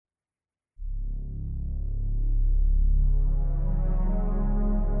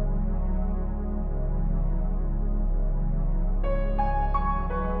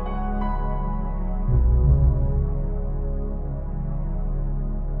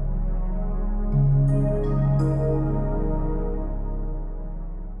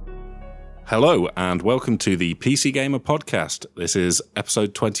Hello and welcome to the PC Gamer Podcast. This is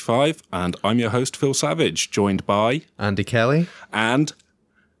episode 25 and I'm your host Phil Savage, joined by... Andy Kelly. And...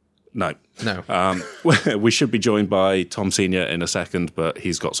 No. We should be joined by Tom Senior in a second, but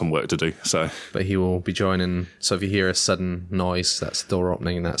he's got some work to do. But he will be joining. So if you hear a sudden noise, that's the door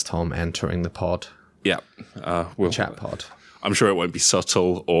opening and that's Tom entering the pod. Yeah. Chat pod. I'm sure it won't be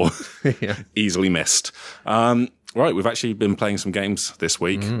subtle or easily missed. Right, we've actually been playing some games this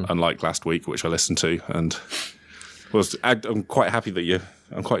week, unlike last week, which I listened to, and I'm quite happy that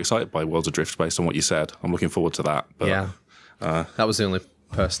I'm quite excited by Worlds Adrift based on what you said. I'm looking forward to that. But, that was the only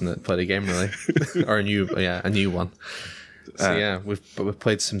person that played a game really, or a new one. So we've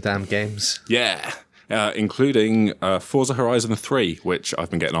played some damn games. Yeah. Including Forza Horizon 3, which I've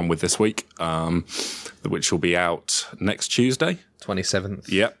been getting on with this week, which will be out next Tuesday. 27th.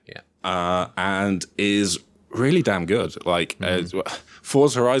 Yep. Yeah. And is really damn good.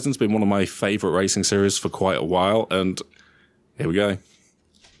 Forza Horizon's been one of my favourite racing series for quite a while, and here we go.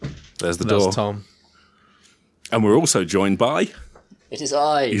 There's the door. Tom. And we're also joined by... It is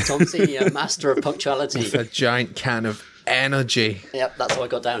I, Tom Senior, master of punctuality. With a giant can of energy. Yep, that's how I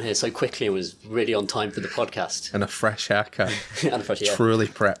got down here so quickly and was really on time for the podcast. And a fresh haircut. And a fresh haircut. Truly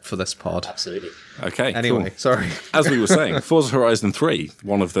prepped for this pod. Absolutely. Okay. Anyway, cool. Sorry. As we were saying, Forza Horizon 3,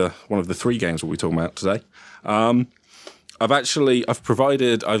 one of the three games we'll be talking about today. I've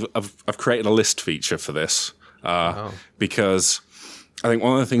created a list feature for this because I think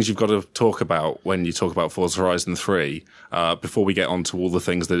one of the things you've got to talk about when you talk about Forza Horizon 3, before we get on to all the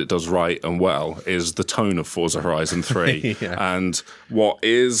things that it does right and well, is the tone of Forza Horizon 3. And what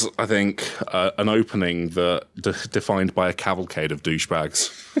is, I think, an opening that defined by a cavalcade of douchebags.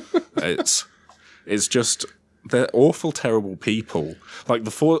 It's just... They're awful, terrible people. Like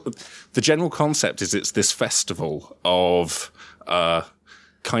the general concept is it's this festival of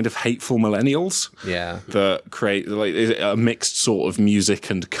kind of hateful millennials. Yeah. That create a mixed sort of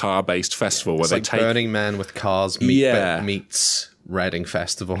music and car-based festival where it's they like take Burning Man with cars meets Reading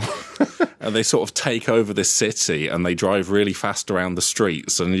Festival. and they sort of take over this city and they drive really fast around the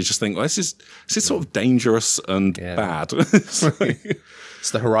streets, and you just think, well, this is sort of dangerous and bad. It's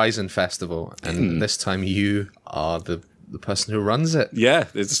the Horizon Festival, and this time you are the person who runs it. Yeah,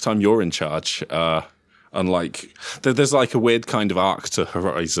 this time you're in charge. Unlike, there's like a weird kind of arc to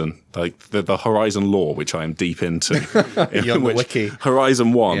Horizon, like the Horizon lore, which I am deep into. You're on the wiki.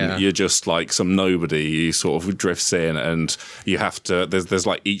 Horizon 1, you're just like some nobody. You sort of drifts in, and you have to. There's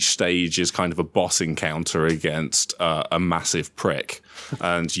like each stage is kind of a boss encounter against a massive prick,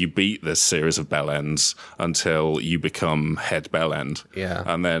 and you beat this series of bellends until you become head bellend. Yeah,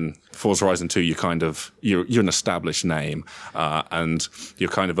 and then Forza Horizon 2, you're an established name, and you're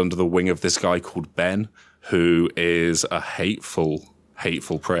kind of under the wing of this guy called Ben, who is a hateful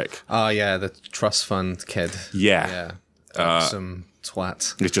prick. Oh, yeah, the trust fund kid. Yeah. Some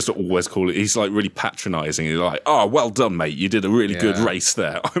twat. He's just always cool. He's like really patronising. He's like, "Oh, well done, mate. You did a really good race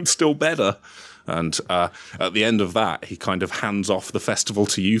there. I'm still better." And at the end of that, he kind of hands off the festival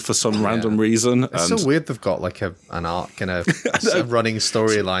to you for some random reason. It's so weird they've got like an arc and a running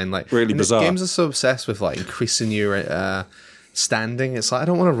storyline. Like really bizarre. Games are so obsessed with like increasing your standing. It's like, I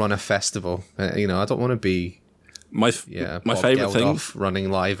don't want to run a festival. I don't want to be my favorite thing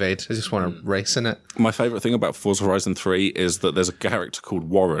running Live Aid. I just want to race in it. My favorite thing about Forza Horizon 3 is that there's a character called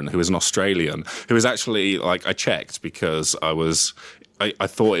Warren, who is an Australian, who is actually, like, I checked because I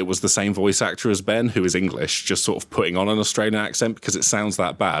thought it was the same voice actor as Ben, who is English, just sort of putting on an Australian accent because it sounds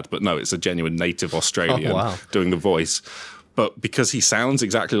that bad. But no, it's a genuine native Australian doing the voice. But because he sounds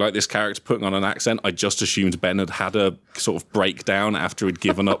exactly like this character putting on an accent, I just assumed Ben had a sort of breakdown after he'd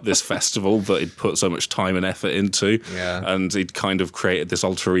given up this festival that he'd put so much time and effort into. Yeah. And he'd kind of created this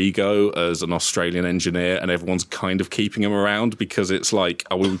alter ego as an Australian engineer, and everyone's kind of keeping him around because it's like,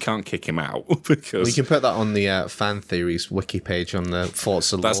 we can't kick him out. Because we can put that on the fan theories wiki page on the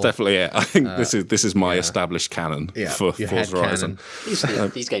Forza lore. That's definitely it. I think this is my established canon for Forza Horizon.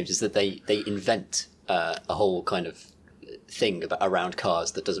 These games is that they invent a whole kind of thing around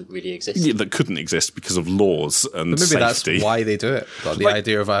cars that doesn't really exist. Yeah, that couldn't exist because of laws and maybe safety. That's why they do it. But the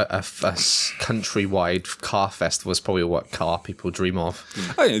idea of a countrywide car festival is probably what car people dream of.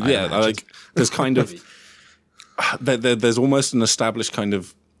 Oh, yeah, like there's kind of there's almost an established kind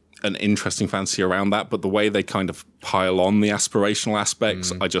of an interesting fantasy around that, but the way they kind of pile on the aspirational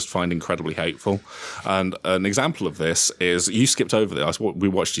aspects, I just find incredibly hateful. And an example of this is you skipped over this. We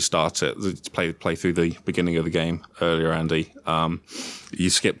watched you start it, play through the beginning of the game earlier, Andy. You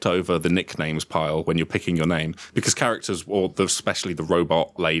skipped over the nicknames pile when you're picking your name because characters, or especially the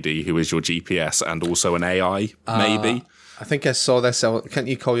robot lady who is your GPS and also an AI, maybe. I think I saw this. Can't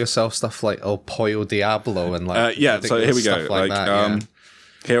you call yourself stuff like El Pollo Diablo and like? So here we go. Stuff like that,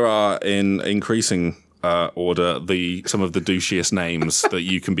 Here are in increasing order some of the douchiest names that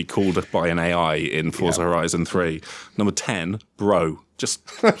you can be called by an AI in Forza Horizon 3. Number 10, bro, just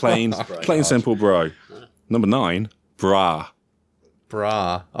plain simple bro. Number 9, brah.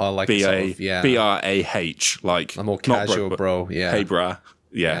 Brah, or like BRAH, like a more casual bro. Yeah, hey brah.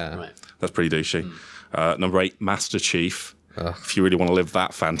 Yeah. Right. That's pretty douchey. Number 8, Master Chief. If you really want to live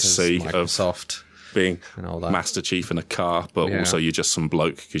that fantasy Microsoft of being and all that. Master Chief in a car, but also you're just some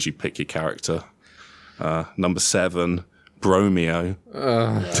bloke because you pick your character. Number 7, Bromeo.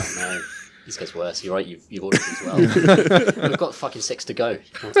 No. This gets worse. You're right. You've ordered as well. We've got fucking 6 to go.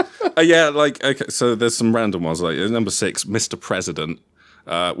 Okay. So there's some random ones. Like number 6, Mr. President,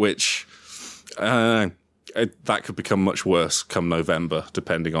 which that could become much worse come November,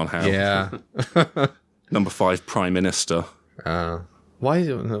 depending on how. Yeah. Number 5, Prime Minister. Why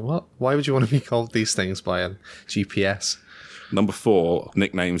would you want to be called these things by a GPS? Number 4,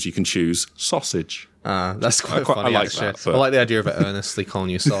 nicknames you can choose, Sausage. That's quite funny. I like actually. that. But... I like the idea of it earnestly calling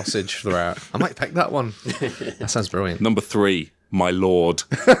you sausage throughout. I might pick that one. That sounds brilliant. Number 3, my lord.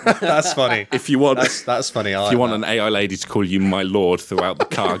 That's funny. If you want, that's funny. If you want an AI lady to call you my lord throughout the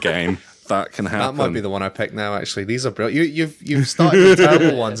car game, that can happen. That might be the one I pick now. Actually, these are brilliant. You've started with the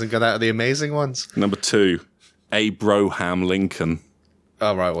terrible ones and got out of the amazing ones. Number 2, Abraham Lincoln.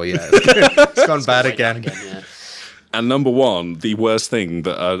 Oh right, well yeah, it's gone bad again. Yeah. And number 1, the worst thing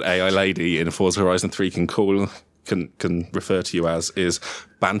that an AI lady in Forza Horizon 3 can refer to you as is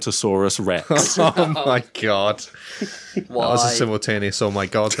Bantosaurus Rex. Oh my god. Why? That was a simultaneous oh my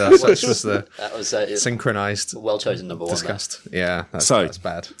god there. Such was the That was synchronized well chosen number 1. disgust. Yeah, that's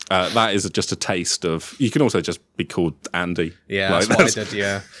bad. That is just a taste of... You can also just be called Andy. Yeah, like, that's what I did,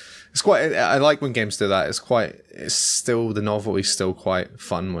 yeah. It's quite... I like when games do that. It's still... The novelty's still quite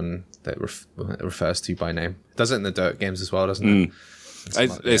fun when it refers to you by name. It does it in the Dirt games as well, doesn't it?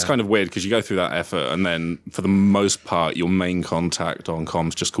 It's kind of weird because you go through that effort and then for the most part your main contact on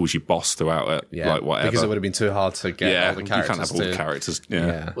comms just calls you boss throughout it. Yeah, like whatever. because it would have been too hard to get all the characters. You can't have all the characters.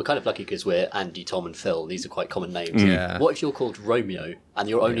 Yeah. We're kind of lucky because we're Andy, Tom and Phil. These are quite common names. Yeah. What if you're called Romeo and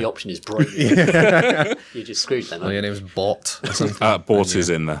your only option is Bromeo? You just screwed them. Your name's Bot or something. Bort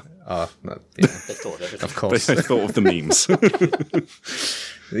is in there. Oh, no, They thought of everything. of course. They thought of the memes.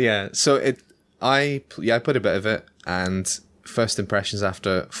 Yeah, so I put a bit of it, and first impressions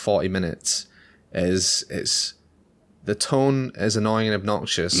after 40 minutes is the tone is annoying and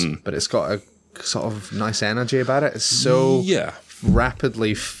obnoxious, but it's got a sort of nice energy about it. It's so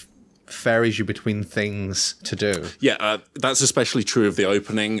rapidly ferries you between things to do. Yeah, that's especially true of the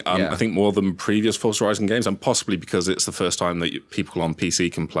opening. I think more than previous Forza Horizon games, and possibly because it's the first time that people on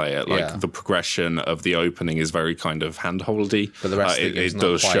PC can play it. Like the progression of the opening is very kind of handholdy. But the rest of the game it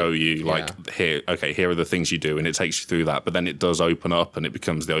does show you here are the things you do, and it takes you through that. But then it does open up, and it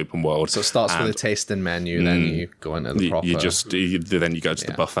becomes the open world. So it starts with a tasting menu, then you go into the proper. Then you go to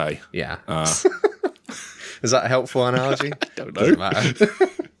the buffet. Yeah. Is that a helpful analogy? I don't know. Doesn't matter.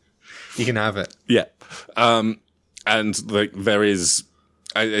 You can have it. Yeah. And there is...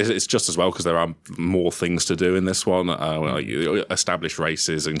 It's just as well because there are more things to do in this one. Established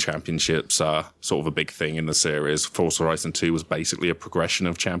races and championships are sort of a big thing in the series. Forza Horizon 2 was basically a progression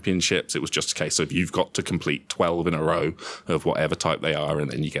of championships. It was just a case of you've got to complete 12 in a row of whatever type they are,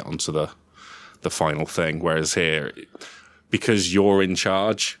 and then you get onto the final thing. Whereas here, because you're in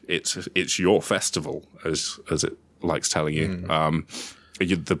charge, it's your festival, as it likes telling you.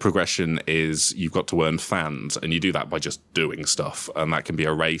 The progression is you've got to earn fans, and you do that by just doing stuff. And that can be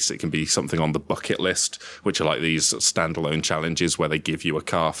a race. It can be something on the bucket list, which are like these standalone challenges where they give you a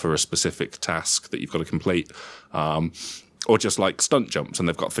car for a specific task that you've got to complete. Or just like stunt jumps, and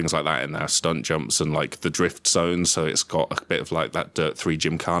they've got things like that in there, stunt jumps and like the drift zone. So it's got a bit of like that Dirt 3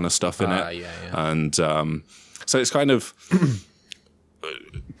 Gymkhana stuff in it. And so it's kind of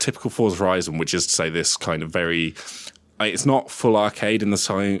typical Forza Horizon, which is to say this kind of very... It's not full arcade in the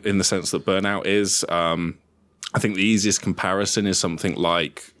sense that Burnout is. I think the easiest comparison is something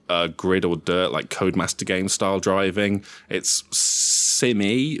like Grid or Dirt, like Codemaster game style driving. It's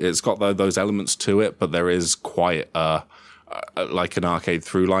simmy. It's got those elements to it, but there is quite like an arcade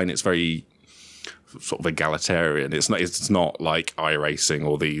through line. It's very sort of egalitarian. It's not like iRacing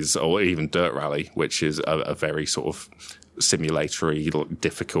or even Dirt Rally, which is a very sort of simulatory,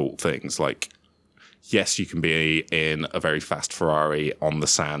 difficult things like. Yes, you can be in a very fast Ferrari on the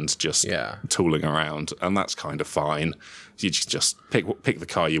sand, just tooling around, and that's kind of fine. You just pick the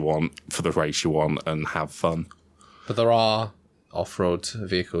car you want for the race you want and have fun. But there are off-road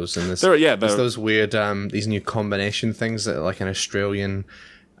vehicles, and there's there's those weird these new combination things that are like an Australian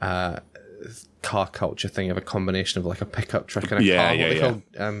car culture thing of a combination of like a pickup truck and a car. What are they called?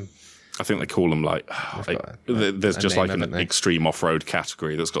 I think they call them there's just like an extreme off-road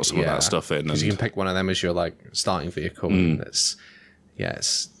category that's got some of that stuff in. Because you can pick one of them as your like starting vehicle, and it's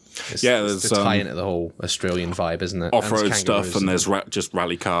to tie into the whole Australian vibe, isn't it? Off-road stuff, and there's just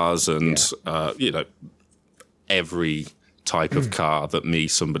rally cars, and every type of car that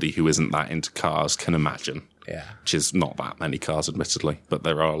somebody who isn't that into cars, can imagine. Yeah, which is not that many cars, admittedly, but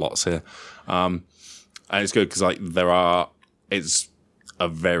there are lots here, and it's good because it's a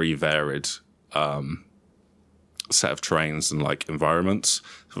very varied set of terrains and like environments.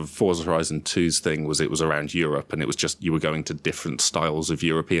 Forza Horizon 2's thing was it was around Europe, and it was just you were going to different styles of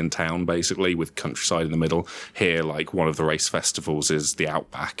European town, basically, with countryside in the middle. Here, like one of the race festivals is the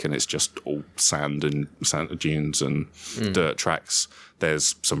Outback, and it's just all sand and sand dunes and dirt tracks.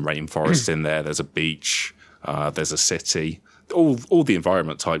 There's some rainforest in there. There's a beach. There's a city. All the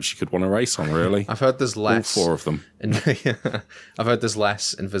environment types you could want to race on, really. I've heard there's less. All 4 of them. I've heard there's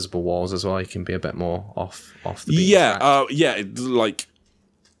less invisible walls as well. You can be a bit more off the beat track. Like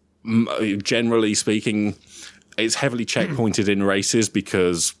generally speaking, it's heavily checkpointed in races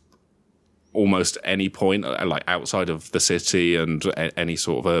because almost any point, like outside of the city and any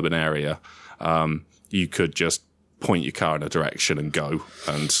sort of urban area, you could just point your car in a direction and go,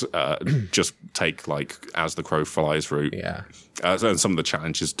 and just take like as the crow flies route. Yeah. And some of the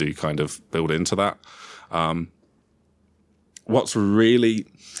challenges do kind of build into that. What's really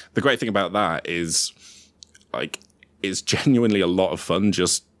the great thing about that is like it's genuinely a lot of fun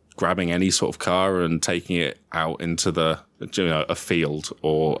just grabbing any sort of car and taking it out into a field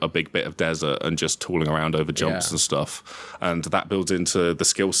or a big bit of desert and just tooling around over jumps and stuff. And that builds into the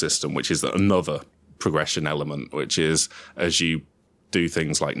skill system, which is another progression element, which is as you do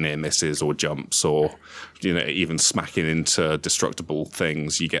things like near misses or jumps or even smacking into destructible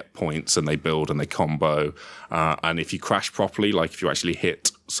things, you get points and they build and they combo, and if you crash properly, like if you actually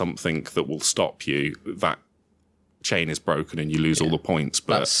hit something that will stop you, that chain is broken and you lose all the points.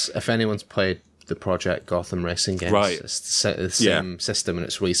 But that's, if anyone's played the Project Gotham racing games, right, it's the same system, and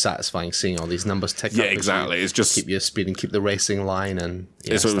it's really satisfying seeing all these numbers tick up. Yeah, exactly. It's just keep your speed and keep the racing line, and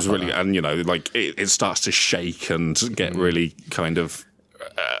it was really, and it starts to shake and get really kind of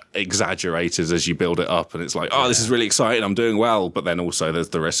exaggerated as you build it up, and it's like, this is really exciting, I'm doing well, but then also there's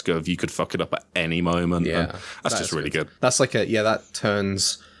the risk of you could fuck it up at any moment. Yeah, that's just really good. That's like that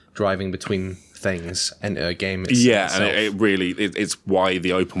turns driving between things into a game. And it really it's why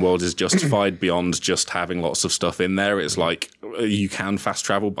the open world is justified beyond just having lots of stuff in there. It's like you can fast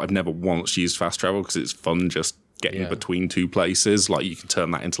travel, but I've never once used fast travel because it's fun just getting between 2 places. Like you can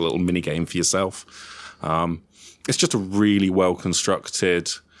turn that into a little mini game for yourself. It's just a really well constructed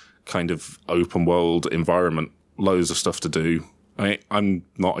kind of open world environment. Loads of stuff to do. I'm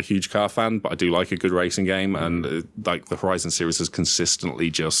not a huge car fan, but I do like a good racing game, and like the Horizon series has consistently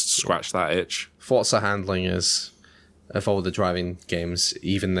just scratched that itch. Forza handling is, of all the driving games,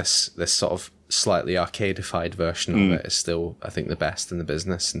 even this sort of slightly arcadified version of it is still, I think, the best in the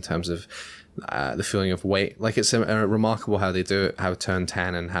business in terms of the feeling of weight. Like it's remarkable how they do it, how Turn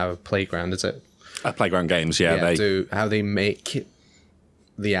 10 and how Playground is it? Playground games, how they make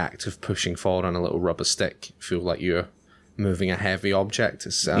the act of pushing forward on a little rubber stick feel like you're moving a heavy object.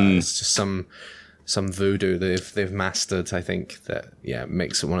 It's just some voodoo they've mastered, I think, that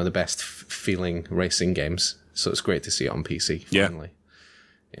makes it one of the best feeling racing games. So it's great to see it on PC finally.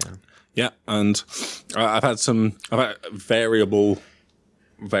 And I've had variable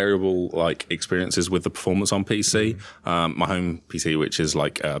like experiences with the performance on PC. My home PC, which is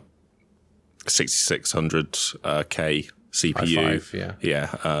like 6600K CPU,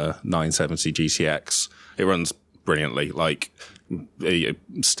 i5, 970 GTX. It runs brilliantly. Like you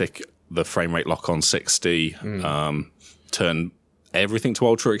stick the frame rate lock on 60, turn everything to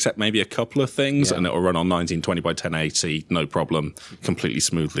ultra except maybe a couple of things, and it'll run on 1920 by 1080, no problem, completely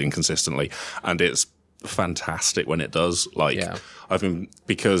smoothly and consistently. And it's fantastic when it does. Because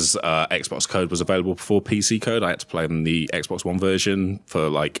Xbox code was available before PC code, I had to play on the Xbox One version for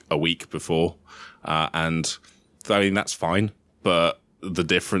like a week before, and I mean that's fine, but the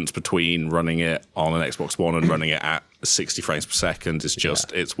difference between running it on an Xbox One and running it at 60 frames per second is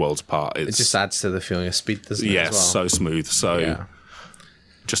just it's worlds apart. It just adds to the feeling of speed, doesn't it? Yeah, so smooth,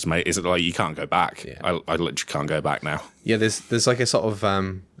 just mate, is it like you can't go back? I literally can't go back now. Yeah, there's like a sort of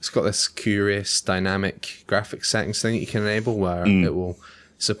it's got this curious dynamic graphics settings thing that you can enable where it will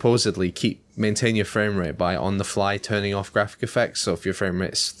supposedly maintain your frame rate by on the fly turning off graphic effects. So if your frame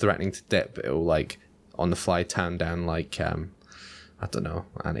rate's threatening to dip, it will like on the fly turn down like I don't know,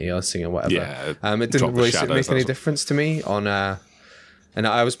 anti-aliasing or whatever. Yeah, it didn't really make any difference to me on and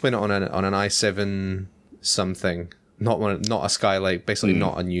I was playing it on an i7 something, not a Skylake, basically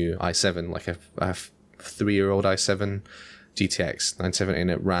not a new i7, like a 3-year-old i7 GTX 970,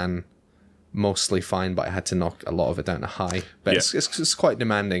 and it ran mostly fine, but I had to knock a lot of it down to high. But it's quite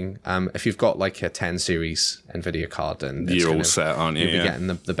demanding. If you've got like a 10 series NVIDIA card, then you're all set, aren't you? You'll be getting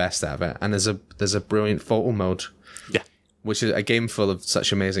the best out of it. And there's a brilliant photo mode, which is a game full of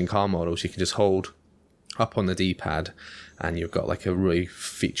such amazing car models. You can just hold up on the D-pad, and you've got like a really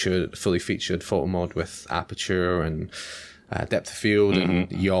fully featured photo mode with aperture and depth of field and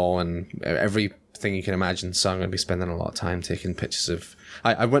yaw and everything you can imagine. So I'm going to be spending a lot of time taking pictures of.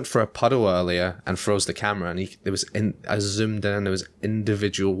 I went for a puddle earlier and froze the camera, and I zoomed in, and there was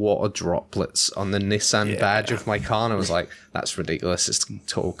individual water droplets on the Nissan badge of my car, and I was like, "That's ridiculous! It's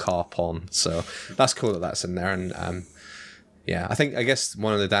total car porn." So that's cool that that's in there, and I guess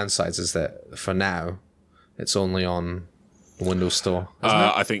one of the downsides is that for now, it's only on the Windows Store.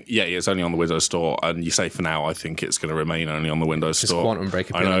 I think it's only on the Windows Store, and you say for now. I think it's going to remain only on the Windows Store. Quantum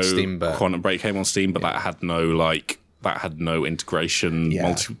Break appeared on Steam, but Quantum Break came on Steam, but that had no integration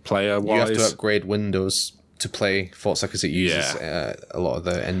multiplayer wise. You have to upgrade Windows to play Forza because it uses a lot of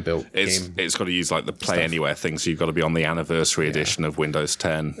the inbuilt game. It's got to use like the Play Anywhere thing, so you've got to be on the anniversary edition of Windows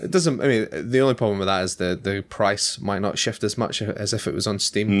 10. It doesn't. I mean, the only problem with that is the price might not shift as much as if it was on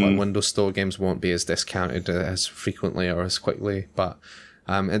Steam. Like Windows Store games won't be as discounted as frequently or as quickly, but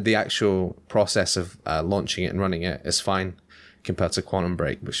the actual process of launching it and running it is fine compared to Quantum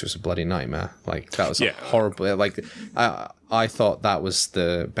Break, which was a bloody nightmare. Like that was horrible. Like I thought that was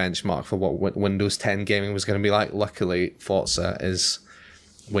the benchmark for what Windows 10 gaming was going to be like. Luckily, Forza is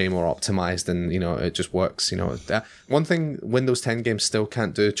way more optimized, and it just works. One thing Windows 10 games still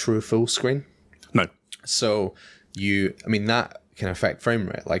can't do: true full screen. No. So that can affect frame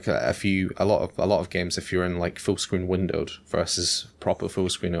rate. Like a lot of games, if you're in like full screen windowed versus proper full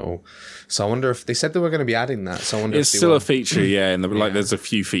screen at all. So I wonder if they said they were going to be adding that. So I wonder it's still a feature, and there's a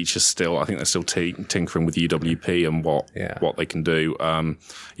few features still. I think they're still tinkering with UWP and what they can do.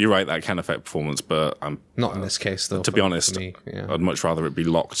 You're right, that can affect performance, but not in this case though. To be honest, I'd much rather it be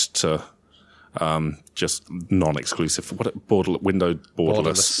locked to just non-exclusive window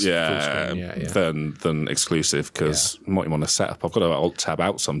borderless than exclusive, because you might want to set up. I've got to alt tab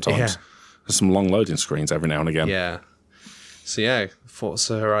out sometimes. There's some long loading screens every now and again. So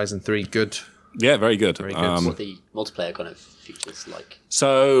Forza Horizon 3 good. Very good. What are the multiplayer kind of features like?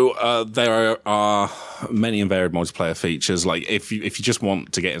 So there are many and varied multiplayer features. Like if you just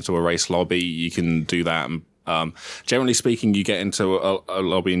want to get into a race lobby, you can do that. Generally speaking, you get into a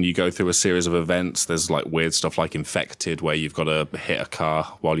lobby and you go through a series of events. There's like weird stuff like infected, where you've got to hit a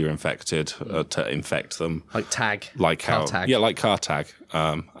car while you're infected to infect them. Like tag. Like car tag. Yeah, like car tag,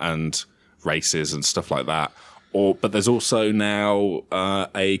 and races and stuff like that. But there's also now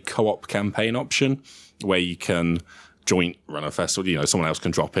a co-op campaign option where you can joint run a festival. Someone else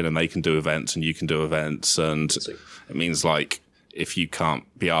can drop in and they can do events and you can do events. And it means like if you can't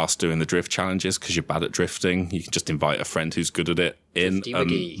be asked doing the drift challenges because you're bad at drifting, you can just invite a friend who's good at it in, and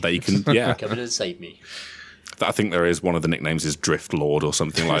they can come in and save me. I think there is one of the nicknames is Drift Lord or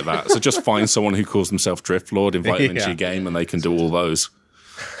something like that. So just find someone who calls themselves Drift Lord, invite them into your game, and they can do all those.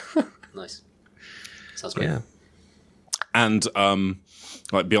 Nice. Sounds great. Yeah. And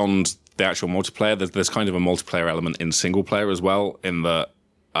like beyond the actual multiplayer, there's kind of a multiplayer element in single player as well, in that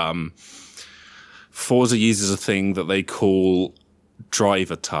Forza uses a thing that they call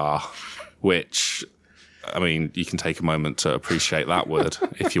drivatar, which, I mean, you can take a moment to appreciate that word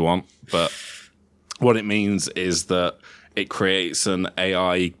if you want, but what it means is that it creates an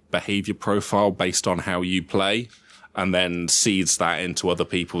AI behavior profile based on how you play and then seeds that into other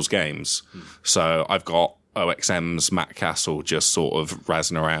people's games. So I've got OXM's Matt Castle just sort of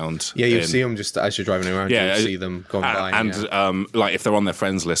razzing around. Yeah, you see them just as you're driving around. You see them going by. And like if they're on their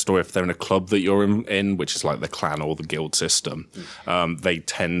friends list, or if they're in a club that you're in, which is like the clan or the guild system, they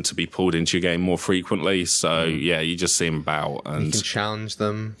tend to be pulled into your game more frequently. So you just see them about, and you can challenge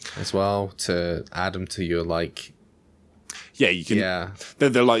them as well to add them to your like. Yeah, you can. Yeah,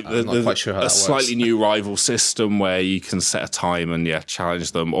 they're like I'm not quite sure how that works. Slightly new rival system where you can set a time and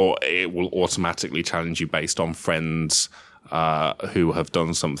challenge them, or it will automatically challenge you based on friends who have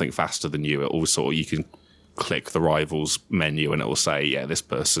done something faster than you. It also, you can click the rivals menu and it will say, yeah, this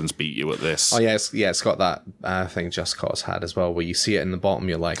person's beat you at this. Oh yeah, it's got that thing Just Cause had as well, where you see it in the bottom,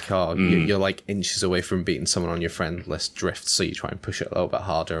 you're like, you're like inches away from beating someone on your friend list drift, so you try and push it a little bit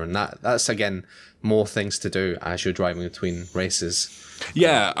harder, and that's again more things to do as you're driving between races.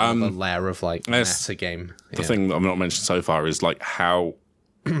 Yeah, a layer of like meta game. The thing that I've not mentioned so far is like how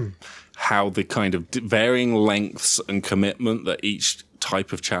the kind of varying lengths and commitment that each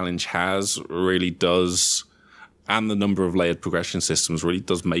type of challenge has really does, and the number of layered progression systems really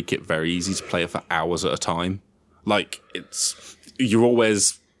does make it very easy to play it for hours at a time. Like you're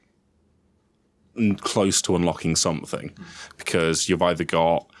always close to unlocking something because you've either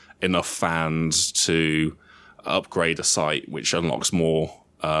got enough fans to upgrade a site which unlocks more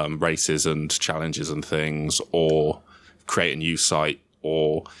races and challenges and things, or create a new site,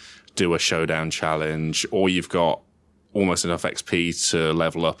 or do a showdown challenge, or you've got almost enough XP to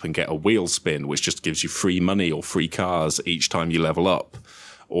level up and get a wheel spin, which just gives you free money or free cars each time you level up,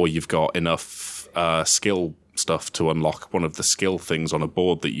 or you've got enough skill stuff to unlock one of the skill things on a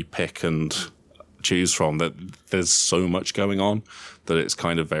board that you pick and choose from. That there's so much going on that it's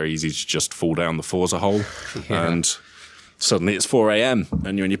kind of very easy to just fall down the Forza hole. And suddenly it's 4 a.m.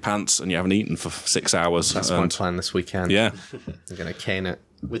 and you're in your pants and you haven't eaten for 6 hours. That's my plan this weekend. Yeah. I'm going to cane it.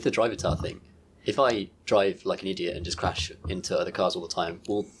 With the drivatar thing, if I drive like an idiot and just crash into other cars all the time,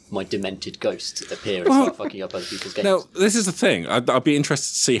 will my demented ghost appear and start fucking up other people's games? Now, this is the thing. I'd be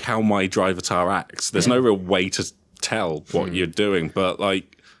interested to see how my drivatar acts. There's no real way to tell what you're doing, but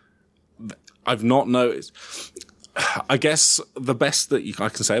like, I've not noticed. I guess the best that I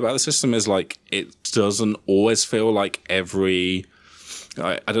can say about the system is like it doesn't always feel like every.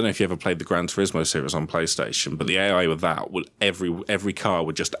 I don't know if you ever played the Gran Turismo series on PlayStation, but the AI with that would every car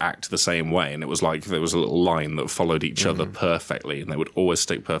would just act the same way, and it was like there was a little line that followed each other perfectly, and they would always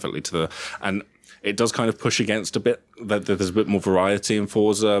stick perfectly to the. And it does kind of push against a bit that there's a bit more variety in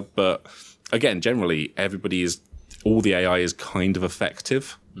Forza, but again, generally all the AI is kind of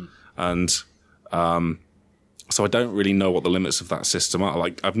effective, and. So I don't really know what the limits of that system are.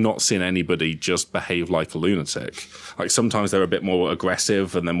 Like, I've not seen anybody just behave like a lunatic. Like, sometimes they're a bit more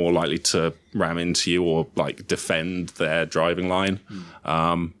aggressive and they're more likely to ram into you or, like, defend their driving line.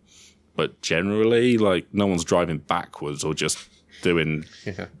 But generally, like, no one's driving backwards or just doing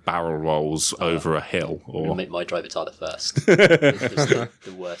barrel rolls over a hill. Or make my drivatar the first. the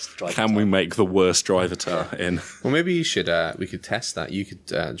worst drivatar. Can we make the worst drivatar in? Well, maybe you should. We could test that. You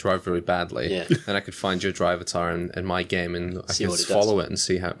could drive really badly, and I could find your drivatar in my game, and I could follow it and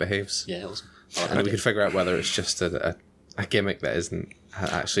see how it behaves. Yeah, awesome. And then we could figure out whether it's just a gimmick that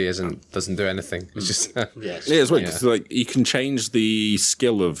doesn't do anything. It's just it's weird because like you can change the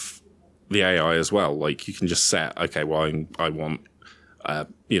skill of the AI as well. Like you can just set, okay, well I want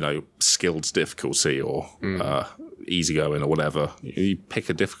skilled difficulty or easygoing or whatever. You pick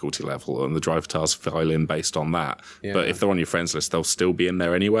a difficulty level and the drivatars file in based on that. Yeah. But if they're on your friends list, they'll still be in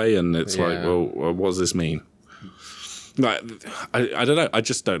there anyway. And it's like, well, what does this mean? Like, I don't know. I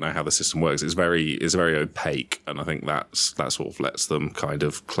just don't know how the system works. It's very opaque, and I think that sort of lets them kind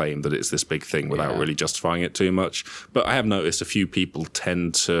of claim that it's this big thing without really justifying it too much. But I have noticed a few people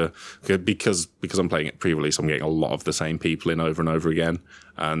tend to, because I'm playing it pre-release, I'm getting a lot of the same people in over and over again,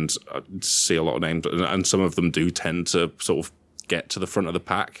 and I see a lot of names, and some of them do tend to sort of get to the front of the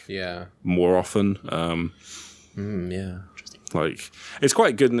pack more often. Like, it's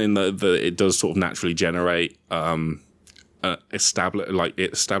quite good in that it does sort of naturally generate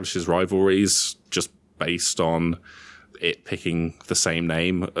it establishes rivalries just based on it picking the same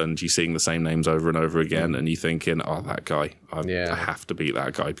name and you seeing the same names over and over again and you thinking, oh, that guy, I have to beat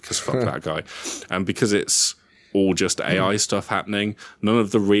that guy because fuck that guy. And because it's all just AI stuff happening, none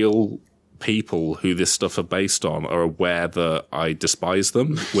of the real people who this stuff are based on are aware that I despise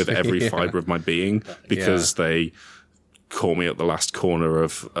them with every fibre of my being because they caught me at the last corner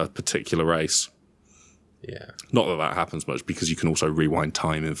of a particular race. Yeah. Not that happens much because you can also rewind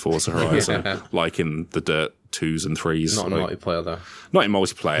time in Forza Horizon, like in the Dirt 2s and 3s. Not in multiplayer, though. Not in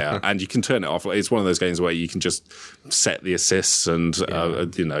multiplayer, and you can turn it off. It's one of those games where you can just set the assists and,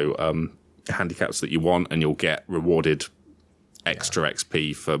 handicaps that you want, and you'll get rewarded extra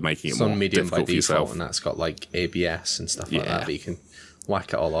XP for making it more difficult for yourself. And that's got, like, ABS and stuff like that, but you can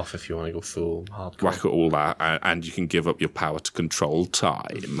whack it all off if you want to go full hardcore. Whack it all that, and you can give up your power to control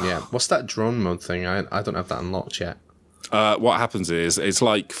time. Yeah. What's that drone mode thing? I don't have that unlocked yet. What happens is it's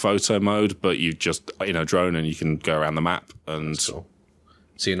like photo mode, but you just in a drone and you can go around the map. And cool.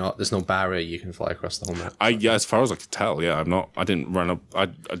 So there's no barrier, you can fly across the whole map. As far as I could tell, I didn't run up. I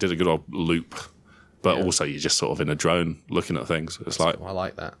did a good old loop, but also you're just sort of in a drone looking at things. It's I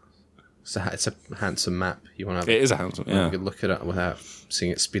like that. It's a handsome map. You want to? It is a handsome. Yeah, you could look at it without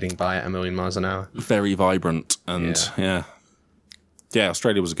seeing it speeding by at 1,000,000 miles an hour. very vibrant, and yeah.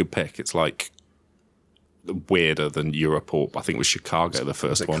 Australia was a good pick. It's like weirder than Europe, or I think it was Chicago, the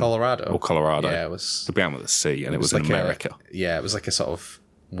first one. Colorado or Colorado. Yeah, it was. It began with a C, and it was like in America. It was like a sort of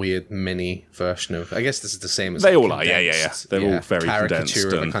weird mini version of. I guess this is the same as they like all are. Yeah. They're all very condensed.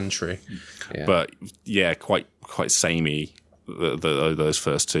 Caricature of a country. Yeah. But yeah, quite samey. Those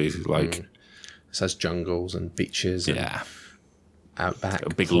first two, like it says jungles and beaches. And outback.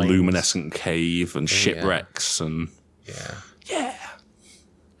 A big plains. luminescent cave and shipwrecks and yeah.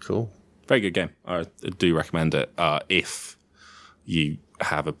 Cool. Very good game. I do recommend it if you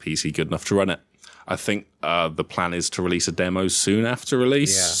have a PC good enough to run it. I think the plan is to release a demo soon after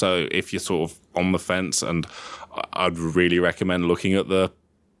release. Yeah. So if you're sort of on the fence, and I'd really recommend looking at the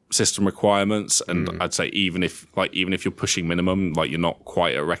system requirements, and I'd say even if you're pushing minimum, like you're not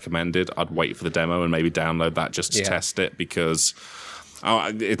quite at recommended, I'd wait for the demo and maybe download that just to test it, because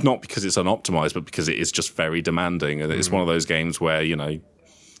it's not because it's unoptimized, but because it is just very demanding, and it's one of those games where, you know,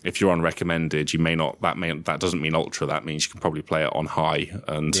 if you're on recommended, you may not. That doesn't mean ultra. That means you can probably play it on high.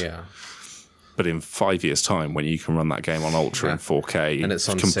 And but in 5 years' time, when you can run that game on ultra in 4K, and it's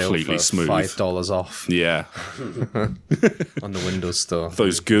on completely sale for smooth, $5 off. Yeah, on the Windows Store.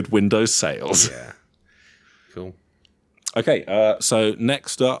 Those good Windows sales. Yeah, cool. Okay, so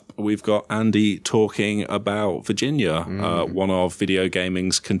next up, we've got Andy talking about Virginia, one of video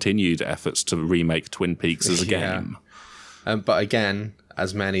gaming's continued efforts to remake Twin Peaks as a game. But again,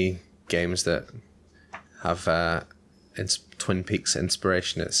 as many games that have Twin Peaks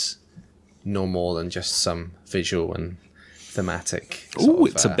inspiration, it's no more than just some visual and thematic.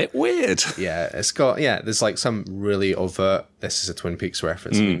 It's a bit weird. Yeah, it's got there's like some really overt. This is a Twin Peaks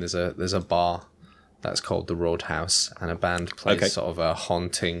reference. I mean, there's a bar that's called the Roadhouse, and a band plays sort of a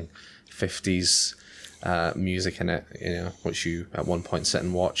haunting 50s music in it. You know, which you at one point sit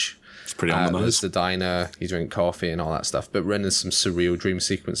and watch. It's pretty on the nose. There's the diner, you drink coffee and all that stuff, but written in some surreal dream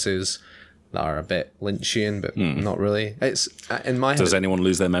sequences that are a bit Lynchian, but not really. It's in my head. Does anyone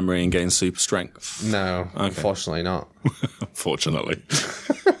lose their memory and gain super strength? No, unfortunately not. Fortunately.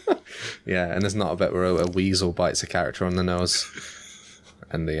 Yeah, and there's not a bit where a weasel bites a character on the nose.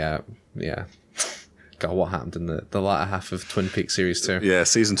 And God, what happened in the latter half of Twin Peaks Series 2? Yeah,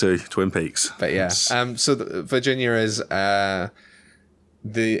 Season 2, Twin Peaks. But yeah, so Virginia is... at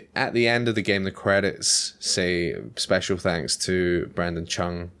the end of the game, the credits say special thanks to Brandon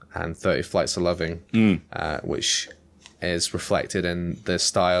Chung and 30 Flights of Loving, which is reflected in the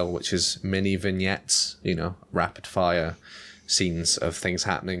style, which is mini vignettes, you know, rapid fire scenes of things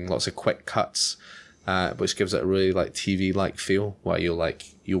happening, lots of quick cuts, which gives it a really like TV-like feel, where you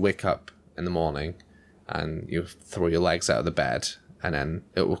wake up in the morning and you throw your legs out of the bed, and then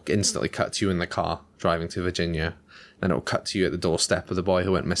it will instantly cut to you in the car driving to Virginia. Then it'll cut to you at the doorstep of the boy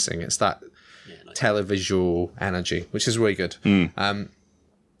who went missing. It's that televisual energy, which is really good. And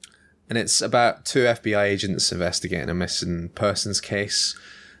it's about two FBI agents investigating a missing persons case.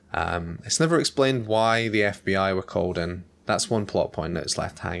 It's never explained why the FBI were called in. That's one plot point that's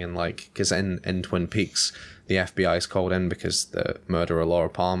left hanging, because in Twin Peaks, the FBI is called in because the murderer Laura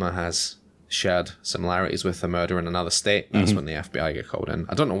Palmer has shared similarities with a murder in another state. That's when the FBI get called in.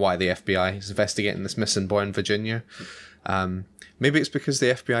 I don't know why the FBI is investigating this missing boy in Virginia. Maybe it's because the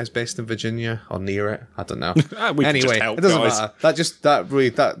FBI is based in Virginia or near it. I don't know. Anyway, help, it doesn't guys. matter.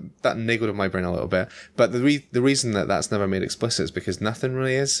 That niggled at my brain a little bit. But the reason that's never made explicit is because nothing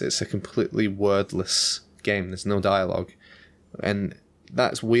really is. It's a completely wordless game. There's no dialogue, and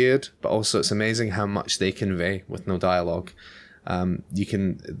that's weird. But also, it's amazing how much they convey with no dialogue.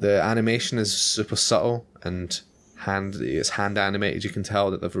 The animation is super subtle and it's hand animated. You can tell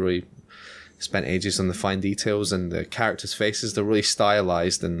that they've really spent ages on the fine details, and the characters' faces, they're really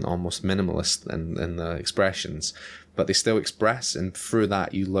stylized and almost minimalist in the expressions, but they still express, and through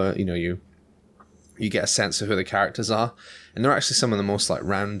that you learn, you get a sense of who the characters are, and they're actually some of the most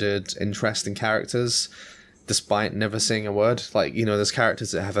rounded, interesting characters, despite never saying a word. There's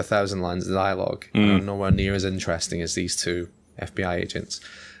characters that have 1,000 lines of dialogue and are nowhere near as interesting as these two FBI agents.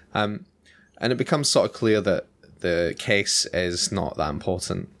 And it becomes sort of clear that the case is not that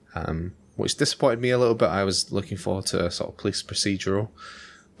important, which disappointed me a little bit. I was looking forward to a sort of police procedural,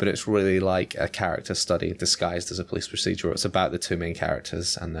 but it's really like a character study disguised as a police procedural. It's about the two main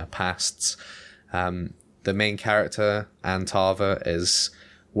characters and their pasts. The main character, Ann Tarver, is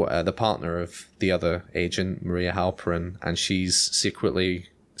the partner of the other agent, Maria Halperin, and she's secretly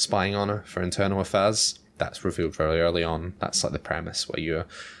spying on her for internal affairs. that's revealed very early on. That's like the premise where you're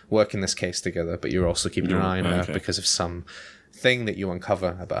working this case together, but you're also keeping an eye on her because of some thing that you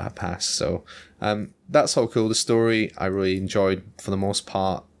uncover about her past. So that's all cool. The story I really enjoyed for the most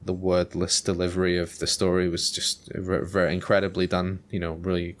part. The wordless delivery of the story was just very incredibly done.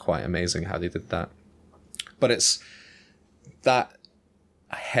 Really quite amazing how they did that. But it's that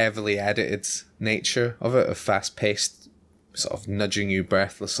heavily edited nature of it, of fast-paced, sort of nudging you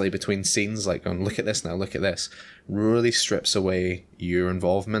breathlessly between scenes, like going, look at this now, look at this, really strips away your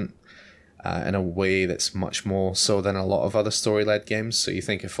involvement in a way that's much more so than a lot of other story-led games. So you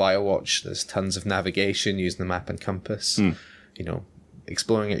think of Firewatch, there's tons of navigation using the map and compass,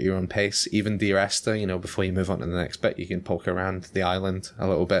 exploring at your own pace. Even Dear Esther, before you move on to the next bit, you can poke around the island a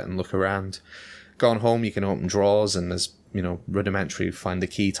little bit and look around. Gone Home, you can open drawers and there's, rudimentary find the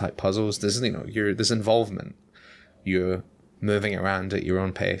key type puzzles. There's, there's involvement. You're moving around at your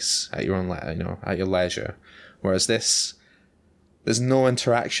own pace, at your own, at your leisure. Whereas this, there's no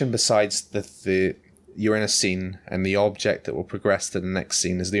interaction besides the you're in a scene and the object that will progress to the next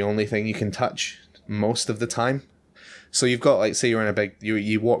scene is the only thing you can touch most of the time. So you've got, like, say you're in a big,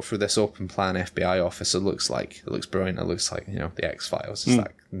 you walk through this open plan FBI office. It looks brilliant. It looks like, the X-Files. It's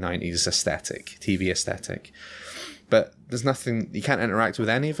like 90s aesthetic, TV aesthetic. But there's nothing, you can't interact with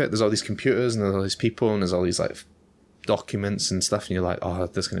any of it. There's all these computers and there's all these people and there's all these, like, documents and stuff. And you're like, oh,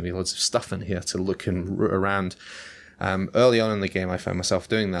 there's going to be loads of stuff in here to look and root around. Early on in the game, I found myself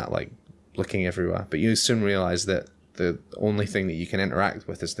doing that, like, looking everywhere. But you soon realize that the only thing that you can interact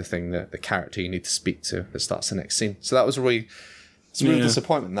with is the thing that the character you need to speak to that starts the next scene. So that was it's a real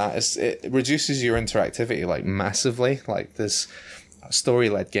disappointment. It reduces your interactivity, like, massively. Like, there's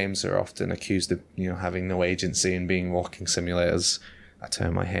story-led games are often accused of, having no agency and being walking simulators, a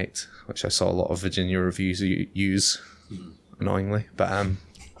term I hate, which I saw a lot of Virginia reviews use, annoyingly. But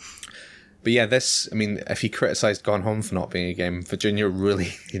yeah, this, I mean, if you criticised Gone Home for not being a game, Virginia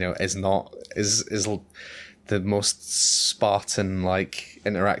really, is the most Spartan, like,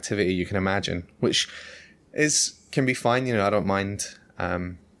 interactivity you can imagine, which can be fine. I don't mind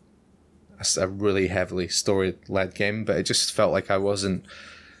a really heavily story-led game, but it just felt like the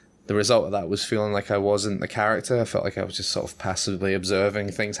result of that was feeling like I wasn't the character. I felt like I was just sort of passively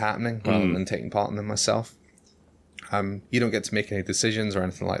observing things happening rather than taking part in them myself. You don't get to make any decisions or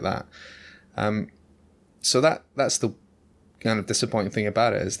anything like that. So that's the kind of disappointing thing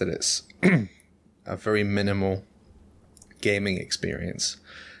about it, is that it's a very minimal gaming experience.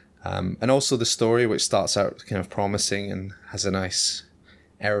 And also the story, which starts out kind of promising and has a nice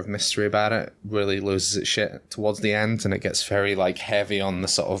air of mystery about it, really loses its shit towards the end, and it gets very, like, heavy on the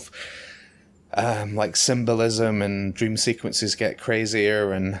sort of like symbolism, and dream sequences get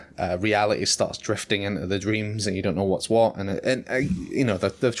crazier, and reality starts drifting into the dreams and you don't know what's what, and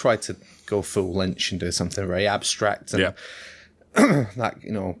they've tried to go full Lynch and do something very abstract and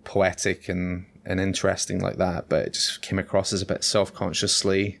that, poetic and interesting like that, but it just came across as a bit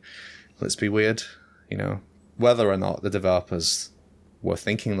self-consciously, let's be weird. Whether or not the developers were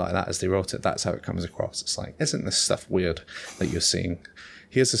thinking like that as they wrote it, that's how it comes across. It's like, isn't this stuff weird that you're seeing?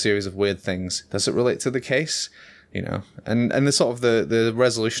 Here's a series of weird things. Does it relate to the case? And the sort of the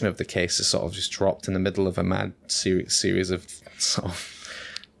resolution of the case is sort of just dropped in the middle of a mad series of sort of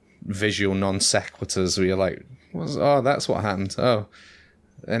visual non sequiturs where you're like, oh, that's what happened. Oh,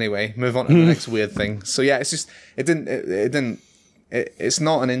 anyway, move on to the next weird thing. So yeah, it's just it's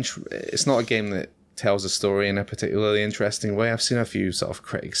not a game that tells a story in a particularly interesting way. I've seen a few sort of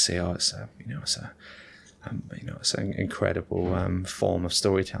critics say, oh, it's an incredible form of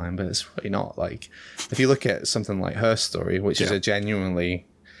storytelling, but it's really not. Like, if you look at something like Her Story, which is a genuinely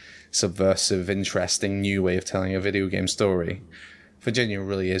subversive, interesting new way of telling a video game story, Virginia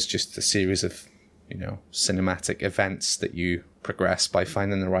really is just a series of, cinematic events that you progress by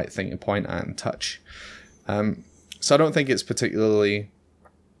finding the right thing to point at and touch. So I don't think it's particularly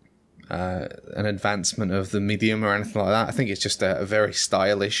an advancement of the medium or anything like that. I think it's just a very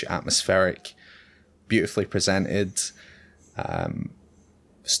stylish, atmospheric, beautifully presented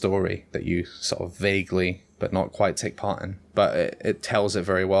story that you sort of vaguely but not quite take part in. But it tells it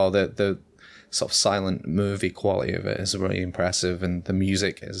very well. The sort of silent movie quality of it is really impressive, and the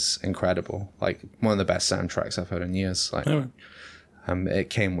music is incredible. Like, one of the best soundtracks I've heard in years. Like, it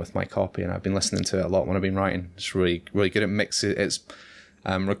came with my copy, and I've been listening to it a lot when I've been writing. It's really, really good at mixing. It's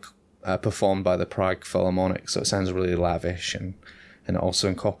performed by the Prague Philharmonic, so it sounds really lavish, and it also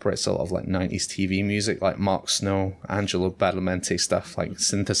incorporates a lot of, like, 90s TV music, like Mark Snow, Angelo Badalamenti stuff, like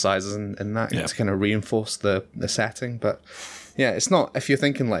synthesizers and that, to kind of reinforce the setting. But yeah, it's not, if you're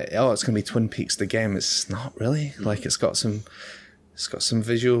thinking like, oh, it's going to be Twin Peaks the game, it's not really. Like, it's got some It's got some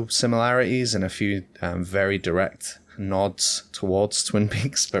visual similarities and a few very direct nods towards Twin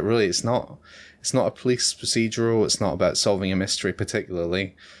Peaks, but really it's not a police procedural. It's not about solving a mystery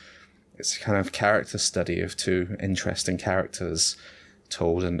particularly. It's a kind of character study of two interesting characters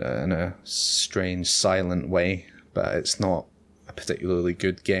told in a strange, silent way, but it's not a particularly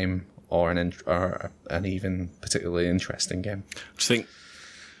good game or an even particularly interesting game. Do you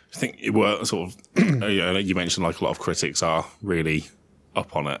think it were sort of, you mentioned like a lot of critics are really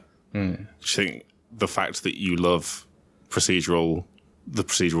up on it. Do you think the fact that you love the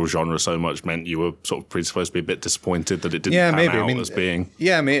procedural genre so much meant you were sort of predisposed to be a bit disappointed that it didn't pan out as being...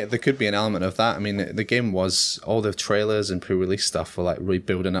 Yeah, I mean, there could be an element of that. I mean, the game was... All the trailers and pre-release stuff were like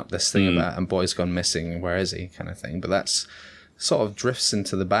rebuilding up this thing about and boy's gone missing, where is he, kind of thing. But that's sort of drifts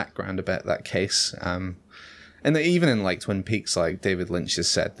into the background a bit, that case. And even in like Twin Peaks, like David Lynch has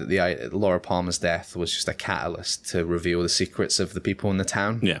said that the Laura Palmer's death was just a catalyst to reveal the secrets of the people in the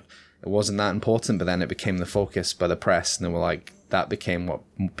town. Yeah. It wasn't that important, but then it became the focus by the press, and they were like, that became what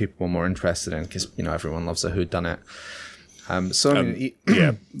people were more interested in, because everyone loves a whodunit.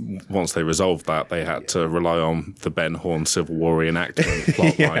 Once they resolved that, they had to rely on the Ben Horne Civil War reenactment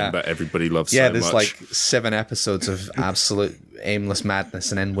plotline that everybody loves so much. Yeah, there's like 7 episodes of absolute aimless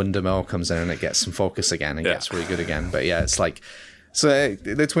madness, and then Wyndham Earl comes in and it gets some focus again and gets really good again. But yeah, it's like... So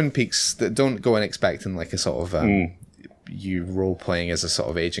the Twin Peaks, don't go in expecting like a sort of... you role-playing as a sort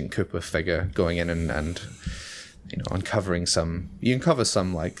of Agent Cooper figure going in and uncovering some... You uncover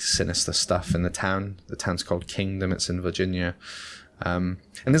some, like, sinister stuff in the town. The town's called Kingdom. It's in Virginia. And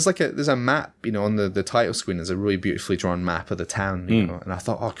there's a map, on the title screen. There's a really beautifully drawn map of the town, and I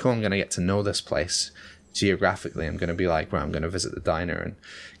thought, oh, cool, I'm going to get to know this place geographically. I'm going to be like, right, I'm going to visit the diner and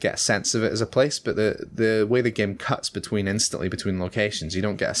get a sense of it as a place. But the way the game cuts instantly between locations, you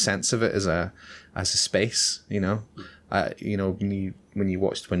don't get a sense of it as a space, when you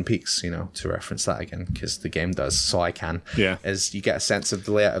watch Twin Peaks, to reference that again, because the game does, so I can. Yeah. Is you get a sense of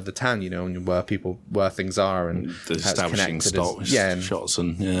the layout of the town, and where things are, and the establishing shots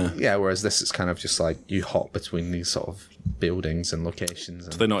and whereas this is kind of just like you hop between these sort of buildings and locations.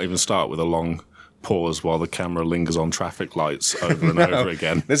 Do they not even start with a long pause while the camera lingers on traffic lights over and over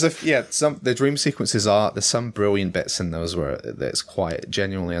again? There's the dream sequences there's some brilliant bits in those where it's quite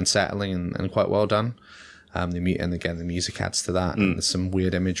genuinely unsettling and quite well done. And again, the music adds to that, and there's some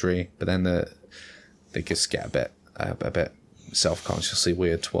weird imagery. But then they just get a bit self-consciously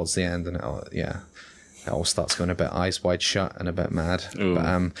weird towards the end, and it all starts going a bit eyes wide shut and a bit mad. Ooh.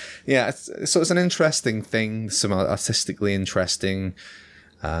 But so it's an interesting thing, some artistically interesting,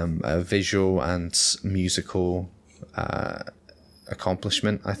 visual and musical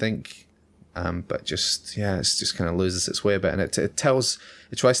accomplishment, I think. But just it just kind of loses its way a bit, and it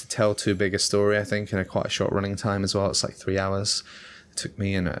tries to tell too big a story, I think, in a quite a short running time as well. It's like 3 hours it took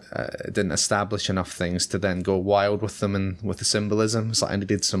me, and it didn't establish enough things to then go wild with them and with the symbolism. So I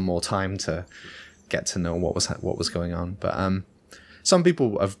needed some more time to get to know what was going on. But some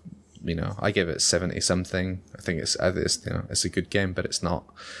people have, I give it 70 something. I think it's a good game, but it's not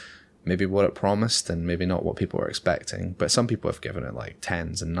maybe what it promised, and maybe not what people were expecting. But some people have given it like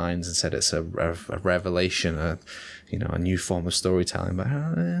 10s and 9s and said it's a revelation, a new form of storytelling. But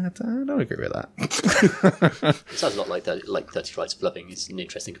I don't agree with that. It sounds a lot like 30 Flights of Loving is an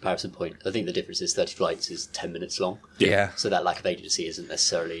interesting comparison point. I think the difference is 30 Flights is 10 minutes long. Yeah. So that lack of agency isn't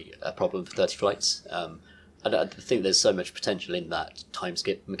necessarily a problem for 30 Flights. And I think there's so much potential in that time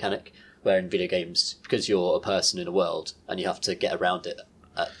skip mechanic, where in video games, because you're a person in a world and you have to get around it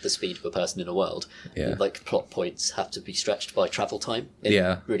at the speed of a person in a world, like plot points have to be stretched by travel time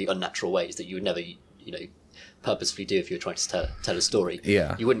in really unnatural ways that you would never, purposefully do if you were trying to tell a story.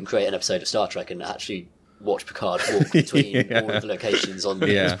 Yeah. You wouldn't create an episode of Star Trek and actually watch Picard walk between all of the locations on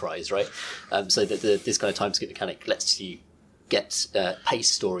the Enterprise, right? So that this kind of time skip mechanic lets you get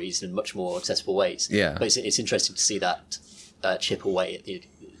pace stories in much more accessible ways. Yeah. But it's interesting to see that chip away at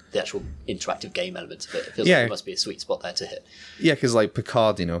the actual interactive game element of it. It feels like there must be a sweet spot there to hit. Yeah, because like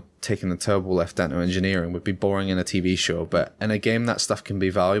Picard, taking the turbo lift down to engineering would be boring in a TV show, but in a game that stuff can be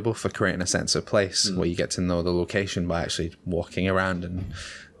valuable for creating a sense of place where you get to know the location by actually walking around. And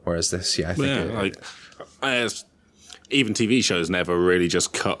whereas this, I think even TV shows never really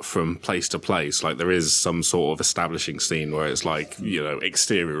just cut from place to place. Like there is some sort of establishing scene where it's like,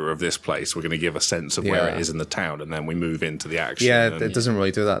 exterior of this place, we're going to give a sense of where it is in the town, and then we move into the action. Yeah, it doesn't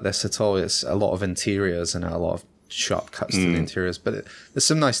really do this at all. It's a lot of interiors and a lot of sharp cuts to the interiors. But there's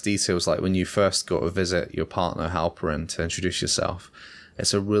some nice details, like when you first go to visit your partner, Halperin, to introduce yourself.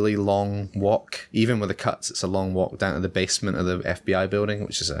 It's a really long walk. Even with the cuts, it's a long walk down to the basement of the FBI building,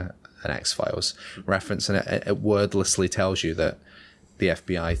 which is an X-Files reference, and it wordlessly tells you that the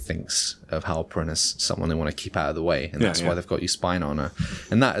FBI thinks of Halperin as someone they want to keep out of the way, and that's why they've got you spying on her.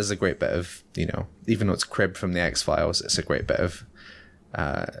 And that is a great bit of, even though it's cribbed from the X-Files, it's a great bit of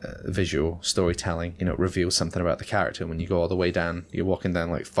visual storytelling. It reveals something about the character when you go all the way down. You're walking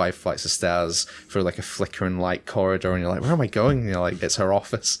down like 5 flights of stairs through like a flickering light corridor, and you're like, where am I going? And you're like, it's her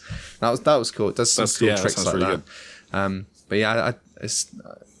office. That was cool. It does some cool tricks like really that. But yeah,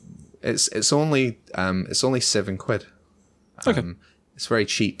 it's only £7. Okay. It's very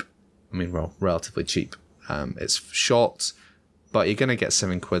cheap. I mean, well, relatively cheap. It's short, but you're gonna get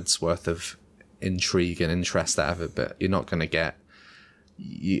 £7 worth of intrigue and interest out of it. But you're not gonna get.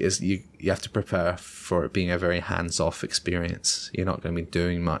 You have to prepare for it being a very hands-off experience. You're not going to be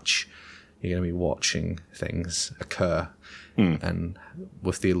doing much. You're going to be watching things occur, and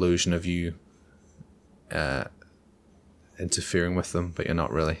with the illusion of you interfering with them, but you're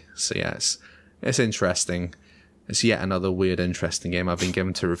not really. So yeah, it's interesting. It's yet another weird, interesting game I've been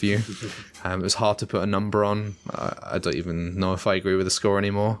given to review. It was hard to put a number on. I don't even know if I agree with the score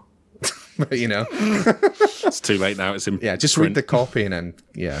anymore. But it's too late now. It's in just print. read the copy and then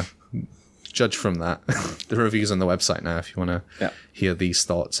judge from that. The review's on the website now if you want to hear these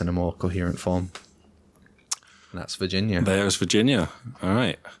thoughts in a more coherent form. And that's Virginia. There's Virginia. All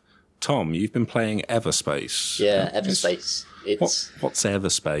right, Tom, you've been playing Everspace. Yeah, Everspace. What's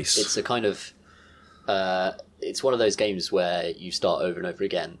Everspace? It's a kind of it's one of those games where you start over and over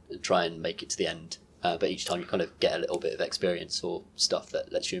again and try and make it to the end. But each time you kind of get a little bit of experience or stuff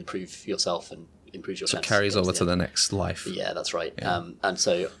that lets you improve yourself and improve your chances. So it carries over to the next life. Yeah, that's right. Yeah. And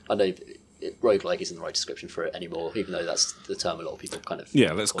so I know roguelike isn't the right description for it anymore, even though that's the term a lot of people kind of...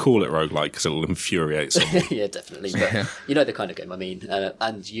 Yeah, let's call it roguelike because it'll infuriate someone. Yeah, definitely. But you know the kind of game I mean.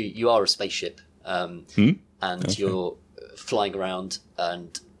 And you are a spaceship and you're flying around,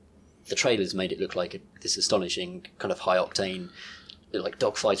 and the trailers made it look like this astonishing kind of high-octane... like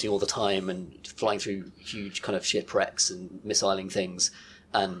dogfighting all the time and flying through huge kind of shipwrecks and missiling things,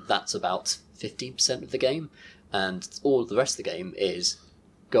 and that's about 15% of the game, and all the rest of the game is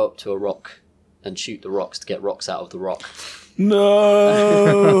go up to a rock and shoot the rocks to get rocks out of the rock.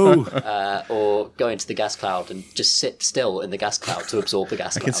 No! Or go into the gas cloud and just sit still in the gas cloud to absorb the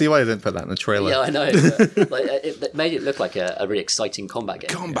gas cloud. I can see why they didn't put that in the trailer. Yeah, I know. But, it made it look like a really exciting combat game.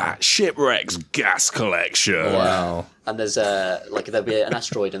 Combat, shipwrecks, gas collection. Wow. And there's there'll be an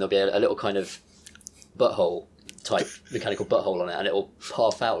asteroid and there'll be a little kind of butthole type mechanical butthole on it, and it'll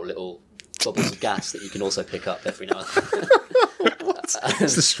puff out little bubbles of gas that you can also pick up every now and then.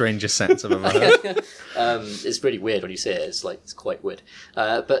 It's the strangest sentence I've ever heard. It's really weird when you see it. It's quite weird.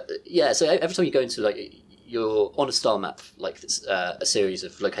 But yeah, so every time you go into you're on a star map, it's a series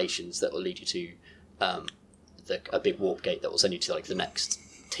of locations that will lead you to a big warp gate that will send you to the next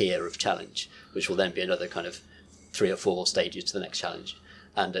tier of challenge, which will then be another kind of 3 or 4 stages to the next challenge.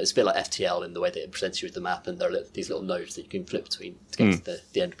 And it's a bit like FTL in the way that it presents you with the map, and there are these little nodes that you can flip between to get to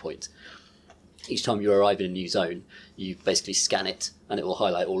the end point. Each time you arrive in a new zone, you basically scan it, and it will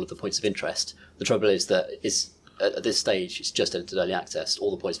highlight all of the points of interest. The trouble is that at this stage, it's just entered early access. All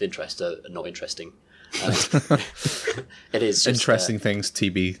the points of interest are not interesting. It is just, interesting things.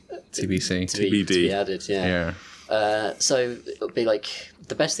 TBC. TBD. To be added. Yeah. So it'll be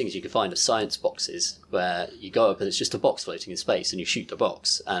the best things you can find are science boxes where you go up and it's just a box floating in space, and you shoot the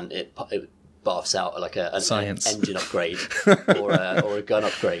box and it barfs out an engine upgrade or a gun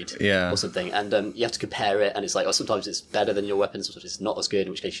upgrade or something, and you have to compare it, and it's sometimes it's better than your weapon, sometimes it's not as good,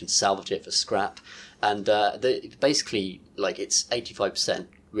 in which case you can salvage it for scrap, and basically it's 85%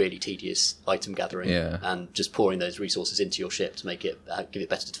 really tedious item gathering and just pouring those resources into your ship to make it give it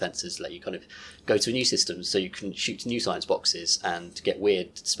better defenses, let you kind of go to a new system so you can shoot new science boxes and get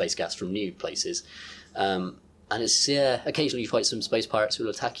weird space gas from new places, and it's occasionally you fight some space pirates who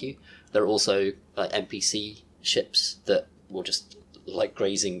will attack you. There are also NPC ships that will just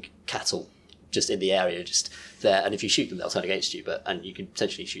grazing cattle just in the area, just there, and if you shoot them they'll turn against you, and you can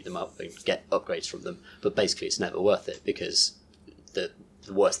potentially shoot them up and get upgrades from them, but basically it's never worth it, because the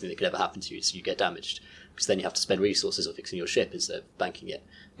worst thing that could ever happen to you is you get damaged, because then you have to spend resources on fixing your ship instead of banking it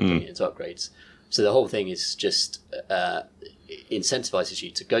and putting it into upgrades. So the whole thing is just incentivizes you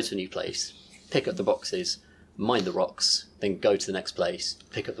to go to a new place, pick up the boxes, mine the rocks, then go to the next place,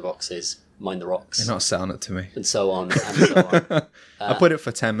 pick up the boxes, mine the rocks. You're not selling it to me. And so on, and so on. I put it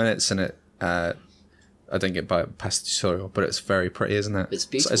for 10 minutes and it... I didn't get past the tutorial, but it's very pretty, isn't it? It's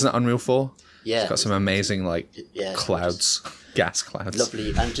beautiful. Isn't it Unreal 4? Yeah. It's got some amazing, clouds, gas clouds.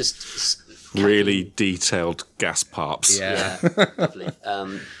 Lovely, and just Really detailed gas parps. Yeah. Lovely.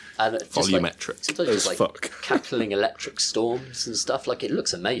 And just Volumetric sometimes as just fuck. cackling electric storms and stuff. Like, it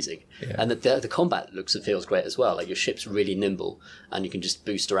looks amazing. Yeah. And the combat looks and feels great as well. Like, your ship's really nimble, and you can just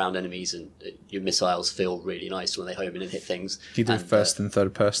boost around enemies, and your missiles feel really nice when they home in and hit things. You do first and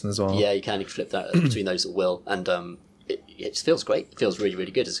third person as well. Yeah, you can flip that between those at will, and it just feels great. It feels really,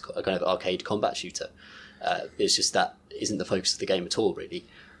 really good as a kind of arcade combat shooter. It's just that isn't the focus of the game at all, really,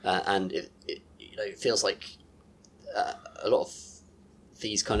 and it feels like a lot of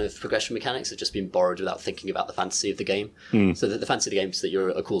these kind of progression mechanics have just been borrowed without thinking about the fantasy of the game. So that the fantasy of the game is that you're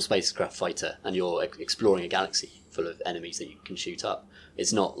a cool spacecraft fighter and you're exploring a galaxy full of enemies that you can shoot up.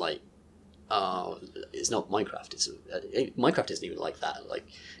 It's not like, it's not Minecraft. Minecraft isn't even like that. Like,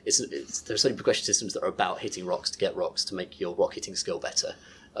 there's so many progression systems that are about hitting rocks to get rocks to make your rock hitting skill better.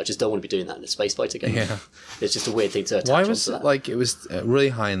 I just don't want to be doing that in a space fighter game. Yeah. It's just a weird thing to attach Why was onto it that. like it was really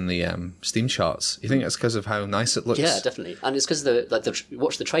high in the Steam charts? You think it's because of how nice it looks? Yeah, definitely, and it's because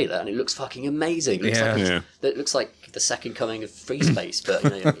watch the trailer and it looks fucking amazing. It looks it looks like the second coming of Free Space, but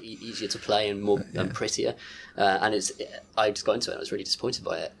easier to play and more and prettier. And I just got into it and I was really disappointed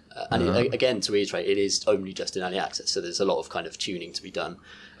by it. Again, to reiterate, it is only just in early access, so there's a lot of kind of tuning to be done.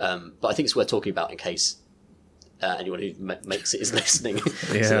 But I think it's worth talking about in case anyone who makes it is listening.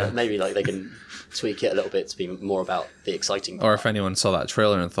 So that maybe like they can tweak it a little bit to be more about the exciting part. Or if anyone saw that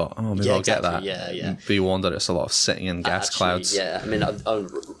trailer and thought, oh, maybe I'll get that. Yeah. Be warned that it's a lot of sitting in gas clouds. Yeah, I mean,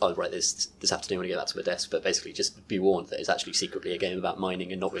 I'll write this afternoon when I get back to my desk, but basically just be warned that it's actually secretly a game about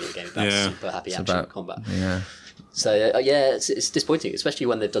mining and not really a game about super happy action combat. Yeah. So it's disappointing, especially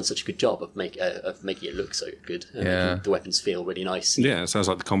when they've done such a good job of making it look so good. And the weapons feel really nice. Yeah, it sounds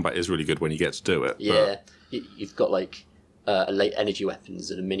like the combat is really good when you get to do it. Yeah, you've got like late energy weapons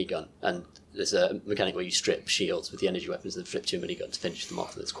and a minigun, and there's a mechanic where you strip shields with the energy weapons and flip to a minigun to finish them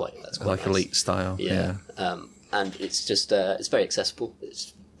off. That's quite like nice. Elite style. Yeah. And it's just it's very accessible.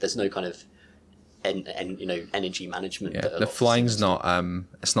 There's no kind of energy management. Yeah. The flying's not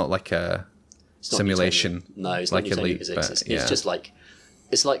it's not like a simulation. No, it's like not Newtonian Elite physics. but, It's just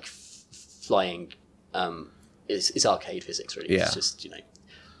like flying. It's arcade physics, really. Yeah. It's just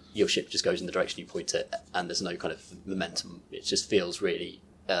your ship just goes in the direction you point it, and there's no kind of momentum. It just feels really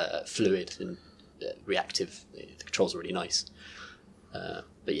fluid and reactive. The controls are really nice.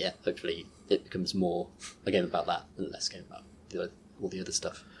 But yeah, hopefully it becomes more a game about that and less a game about all the other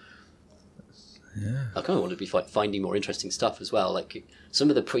stuff. Yeah. I kind of want to be finding more interesting stuff as well. Like some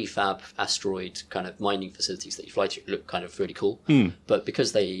of the prefab asteroid kind of mining facilities that you fly to look kind of really cool, but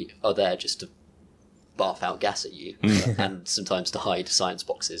because they are there just to barf out gas at you and sometimes to hide science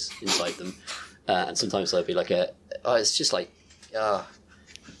boxes inside them, and sometimes there'll be like it's just like I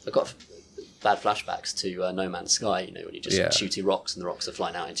got bad flashbacks to No Man's Sky, when you're just shooting rocks and the rocks are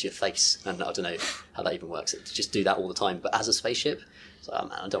flying out into your face, and I don't know how that even works. To just do that all the time, but as a spaceship. So,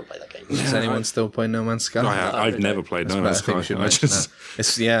 man, I don't play that game. Is anyone still playing No Man's Sky? I've never played No Man's Sky. It's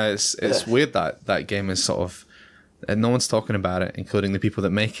weird that game is sort of, and no one's talking about it, including the people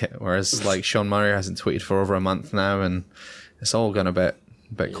that make it. Whereas like Sean Murray hasn't tweeted for over a month now, and it's all gone a bit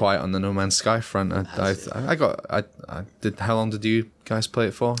quiet on the No Man's Sky front. I did. How long did you guys play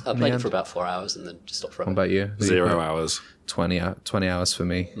it for? I played it for about 4 hours and then just stopped for a What about you? 0 hours. 20 hours for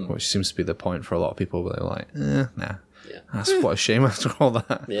me, which seems to be the point for a lot of people. But they're like, nah. That's what a shame after all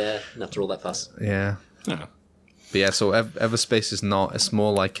that. Yeah, after all that fuss. Yeah. But yeah, so Everspace is not, it's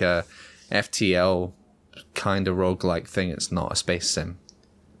more like a FTL kind of roguelike thing. It's not a space sim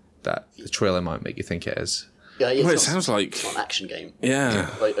that the trailer might make you think it is. Yeah, it sounds like it's not an action game. Yeah.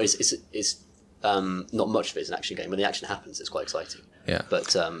 It's not much of it is an action game. When the action happens, it's quite exciting. Yeah.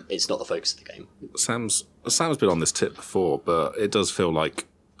 But it's not the focus of the game. Sam's been on this tip before, but it does feel like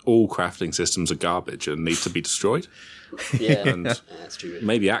all crafting systems are garbage and need to be destroyed. Yeah, and that's true. Really.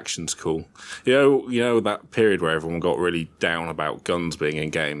 Maybe action's cool. You know that period where everyone got really down about guns being in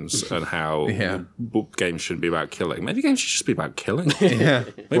games and how games shouldn't be about killing. Maybe games should just be about killing. Yeah,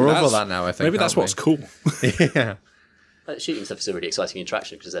 we're over that now. I think maybe that's what's cool. Yeah. Shooting stuff is a really exciting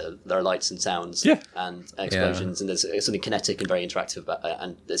interaction because there are lights and sounds and explosions, and there's something kinetic and very interactive about it,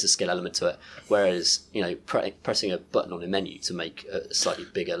 and there's a skill element to it. Whereas, pressing a button on a menu to make a slightly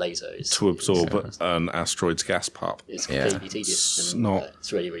bigger laser to absorb an asteroid's gas parp. It's completely tedious. It's and, not.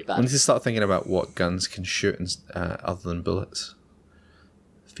 It's really, really bad. We need to start thinking about what guns can shoot other than bullets.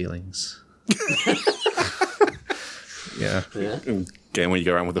 Feelings. Yeah. Game where you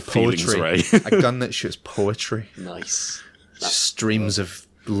go around with the feelings ray. A gun that shoots poetry. Nice. Streams of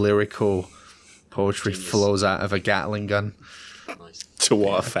lyrical poetry flows out of a Gatling gun. Nice. To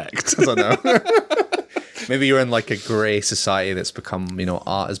what effect? I don't know. Maybe you're in like a grey society that's become,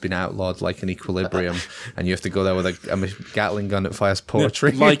 art has been outlawed, like an Equilibrium, and you have to go there with a Gatling gun that fires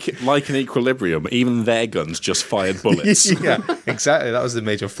poetry. Like an Equilibrium, even their guns just fired bullets. Yeah, exactly. That was the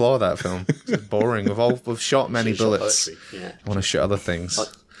major flaw of that film. It's boring. We've shot many bullets. Yeah. I want to shoot other things.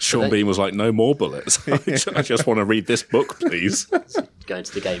 Sean Bean was like, no more bullets. I just want to read this book, please. Go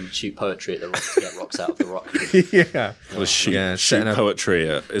into the game, shoot poetry at the rock to get rocks out of the rock. Yeah. Well, shoot poetry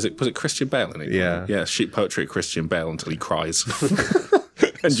at, was it Christian Bale in it? Yeah. Yeah, shoot poetry at Christian Bale until he cries.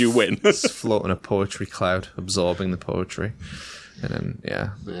 And you win. It's floating a poetry cloud, absorbing the poetry. And then, Yeah.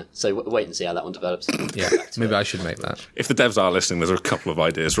 So wait and see how that one develops. Yeah, maybe I should make that. If the devs are listening, there's a couple of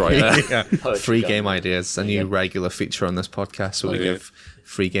ideas right there. Yeah. Free game ideas. A new regular feature on this podcast where we give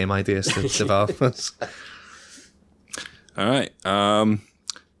free game ideas to developers. All right.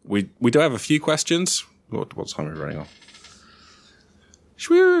 We do have a few questions. What time are we running on?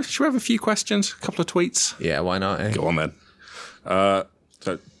 Should we have a few questions? A couple of tweets? Yeah, why not? Go on then.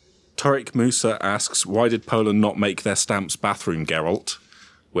 So Tariq Musa asks, why did Poland not make their stamps bathroom, Geralt?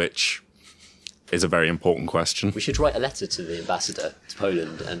 Which is a very important question. We should write a letter to the ambassador to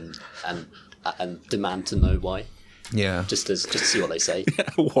Poland and demand to know why. Yeah. Just to see what they say.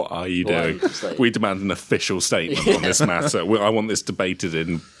 What are you doing? Like, we demand an official statement on this matter. I want this debated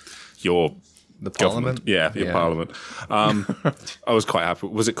in the Parliament? Yeah, your Parliament. I was quite happy.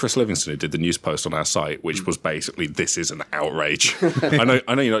 Was it Chris Livingston who did the news post on our site, which was basically, this is an outrage. I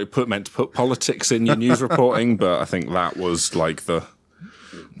know you're not meant to put politics in your news reporting, but I think that was like the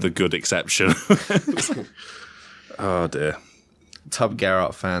good exception. Oh dear. Tub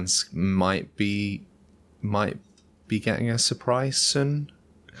Geralt fans might be getting a surprise soon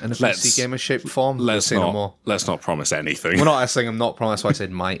in a PC gamer shaped form. Let's not promise anything. Well, not saying I'm not promised, why I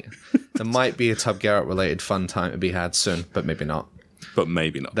said might. There might be a Tub Geralt related fun time to be had soon, but maybe not. But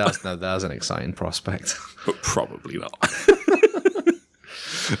maybe not. That's an exciting prospect. But probably not.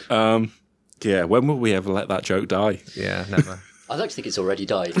 Yeah, when will we ever let that joke die? Yeah, never. I'd like to think it's already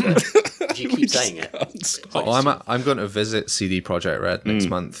died, but if you keep saying it. I'm going to visit CD Projekt Red next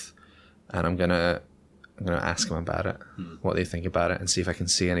month, and I'm gonna ask them about it, what they think about it, and see if I can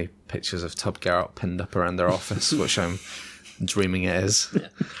see any pictures of Tub Geralt pinned up around their office, which I'm dreaming it is. Yeah.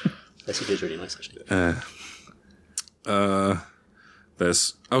 That CD is really nice, actually.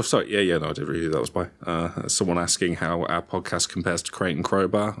 There's no, I did read who that was by. Someone asking how our podcast compares to Crate and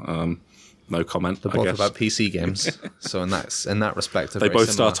Crowbar. No comment. They're both about PC games, so in that respect, they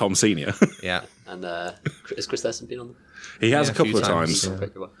both star Tom Senior. Yeah, and has Chris Thurston been on them? He has a couple of times. times.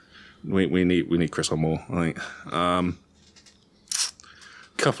 Yeah. We need Chris on more, I think.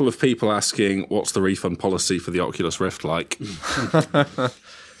 Couple of people asking, what's the refund policy for the Oculus Rift like?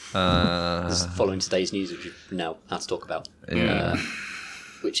 Following today's news, which we now have to talk about,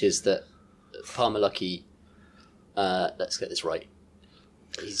 which is that Palmer Luckey, let's get this right,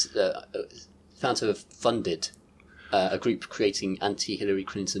 he's found to have funded a group creating anti-Hillary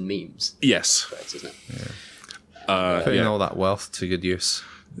Clinton memes. Yes. Correct, isn't it? Yeah. Putting all that wealth to good use.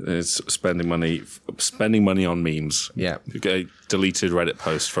 It's spending money on memes. Yeah. You get a deleted Reddit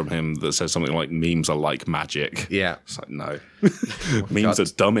post from him that says something like, memes are like magic. Yeah. It's like, no. Memes are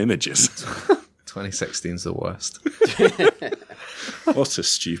dumb images. 2016's the worst. What a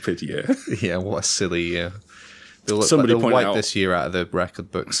stupid year. Yeah, what a silly year. They'll wipe out this year out of the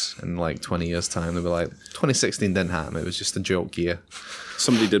record books in like 20 years' time. They'll be like, 2016 didn't happen. It was just a joke year.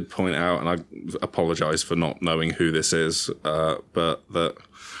 Somebody did point out, and I apologise for not knowing who this is, but that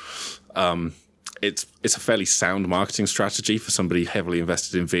it's a fairly sound marketing strategy for somebody heavily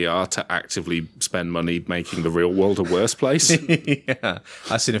invested in VR to actively spend money making the real world a worse place. Yeah,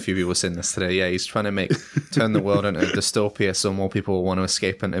 I've seen a few people saying this today. Yeah, he's trying to turn the world into a dystopia so more people will want to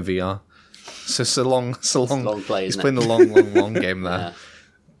escape into VR. So it's a long play. He's playing the long game there.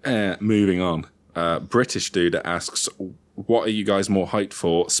 Yeah. Moving on. British dude asks, what are you guys more hyped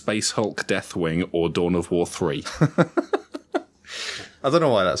for? Space Hulk, Deathwing, or Dawn of War 3? I don't know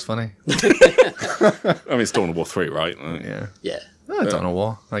why that's funny. I mean, it's Dawn of War 3, right? Yeah. Yeah. Dawn of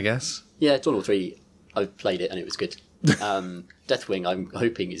War, I guess. Yeah, Dawn of War 3, I've played it and it was good. Deathwing, I'm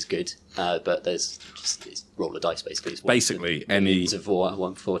hoping is good, but it's roll of dice basically. It's basically, any of War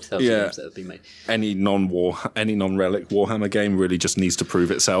 140,000 games that have been made. Any non-relic Warhammer game really just needs to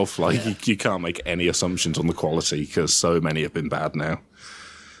prove itself. Like you can't make any assumptions on the quality because so many have been bad now.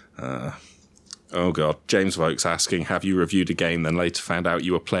 Oh god, James Vokes asking, have you reviewed a game then later found out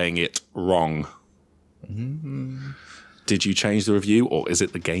you were playing it wrong? Mm-hmm. Did you change the review or is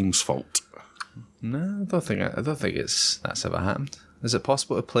it the game's fault? No, I don't think that's ever happened. Is it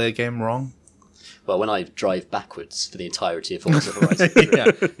possible to play a game wrong? Well, when I drive backwards for the entirety of Forza Horizon,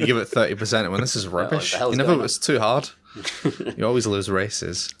 Yeah, you give it 30%, and when this is rubbish, the hell's you never going it's too hard. You always lose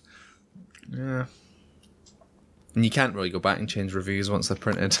races. Yeah. And you can't really go back and change reviews once they're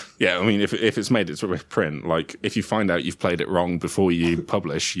printed. Yeah, I mean, if it's made it to a print, like, if you find out you've played it wrong before you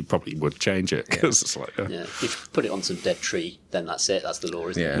publish, you probably would change it, because it's like... yeah, if you put it on some dead tree, then that's it. That's the law,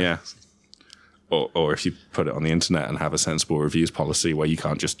 isn't it? Yeah. Or if you put it on the internet and have a sensible reviews policy where you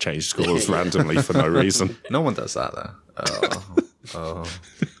can't just change scores randomly for no reason. No one does that, though.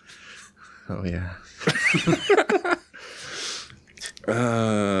 Oh, yeah.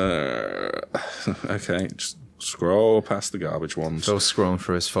 Okay, just scroll past the garbage ones. Phil's scrolling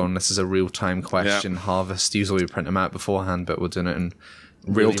through his phone. This is a real-time question harvest. Usually we print them out beforehand, but we're doing it in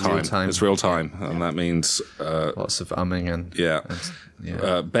Real time. It's real time, and that means lots of umming and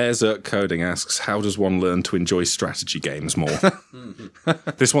Bearzerk Coding asks, how does one learn to enjoy strategy games more?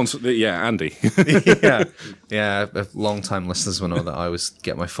 This one's Andy. yeah. Long-time listeners will know that I always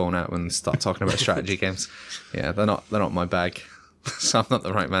get my phone out and start talking about strategy games. Yeah, they're not my bag, so I'm not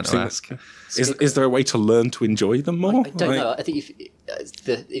the right man to ask. Is there a way to learn to enjoy them more? I don't know. I think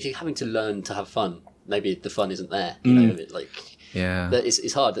if you're having to learn to have fun, maybe the fun isn't there. You know,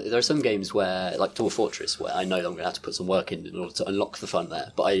 it's hard. There are some games where, like Dwarf Fortress, where I know I'm going to have to put some work in order to unlock the fun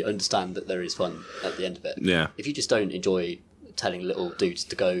there, but I understand that there is fun at the end of it. Yeah. If you just don't enjoy telling little dudes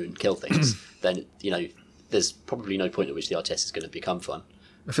to go and kill things, then, there's probably no point at which the RTS is going to become fun.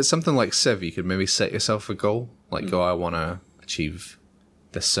 If it's something like Civ, you could maybe set yourself a goal, like I want to achieve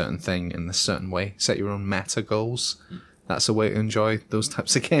this certain thing in this certain way. Set your own meta goals. That's a way to enjoy those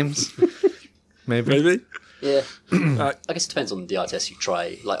types of games. Maybe. Yeah. I guess it depends on the RTS you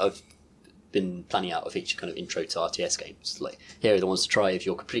try. Like, I've been planning out a feature kind of intro to RTS games. Like, here are the ones to try if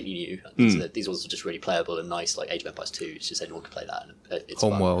you're completely new. These ones are just really playable and nice, like Age of Empires 2. It's just anyone can play that. And it's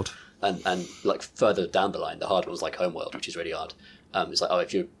Homeworld. And like further down the line, the hard ones like Homeworld, which is really hard. It's like,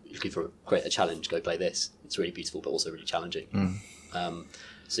 if you're looking for a challenge, go play this. It's really beautiful, but also really challenging.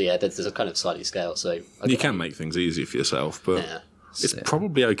 So yeah, there's a kind of slightly scale. So you can make things easy for yourself, but it's Yeah.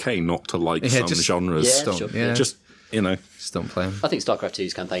 probably okay not to like some genres. Yeah, Don't, sure. yeah. Just, Just don't play them. I think StarCraft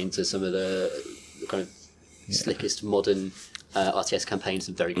 2's campaigns are some of the kind of slickest modern RTS campaigns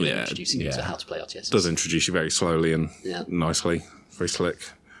and very good at introducing you to how to play RTS. does introduce you very slowly and nicely, very slick.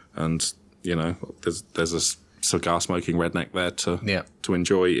 And, there's a cigar smoking redneck there to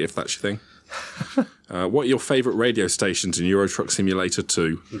enjoy if that's your thing. What are your favourite radio stations in Euro Truck Simulator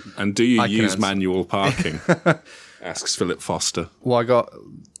 2? And do you use manual parking? Asks Philip Foster. Well, I got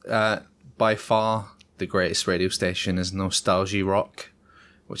by far the greatest radio station is Nostalgie Rock,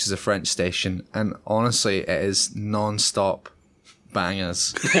 which is a French station, and honestly, it is non-stop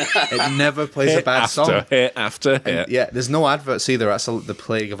bangers. It never plays a bad song. Hit after hit. And, there's no adverts either. That's the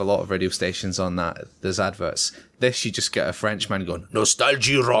plague of a lot of radio stations on that. There's adverts. This, you just get a Frenchman going,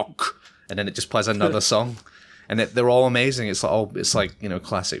 Nostalgie Rock, and then it just plays another song. And they're all amazing. It's like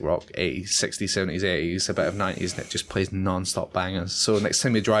classic rock, 80s, 60s, 70s, 80s, a bit of 90s, and it just plays non-stop bangers. So next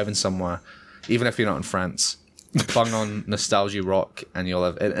time you're driving somewhere, even if you're not in France, bung on Nostalgia Rock, and you'll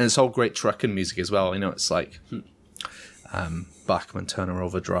have... And it's all great trucking music as well. It's like Bachman Turner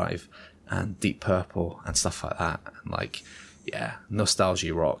Overdrive and Deep Purple and stuff like that. And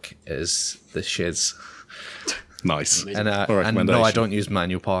Nostalgia Rock is the shiz. Nice. And no, I don't use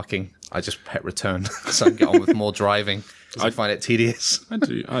manual parking. I just hit return so I can get on with more driving. I find it tedious. I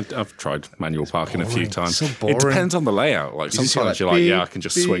do. I've tried manual parking a few times. So boring. It depends on the layout. Like sometimes you're like, I can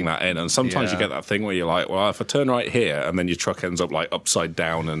just swing that in, and sometimes you get that thing where you're like, well, if I turn right here, and then your truck ends up like upside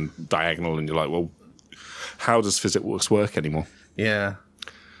down and diagonal, and you're like, well, how does physics work anymore? Yeah,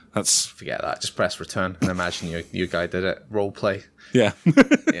 forget that. Just press return and imagine your guy did it. Role play. Yeah.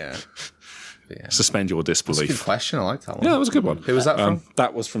 Yeah. Suspend your disbelief. That's a good question. I like that one. Yeah, that was a good one. Who was that from?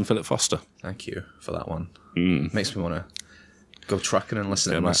 That was from Philip Foster. Thank you for that one. Makes me want to go trucking and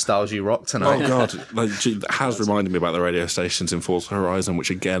listen to Nostalgia Rock tonight. Oh, God. It has reminded me about the radio stations in Forza Horizon, which,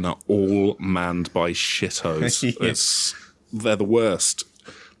 again, are all manned by shittos. They're the worst.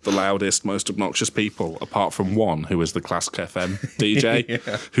 The loudest, most obnoxious people, apart from one, who is the Classic FM DJ,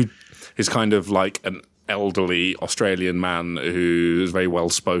 who is kind of like an elderly Australian man who's very well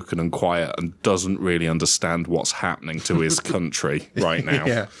spoken and quiet and doesn't really understand what's happening to his country right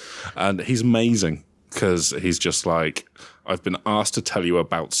now. And he's amazing because he's just like, I've been asked to tell you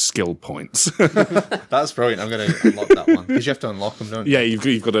about skill points. That's brilliant. I'm going to unlock that one because you have to unlock them, don't you? Yeah,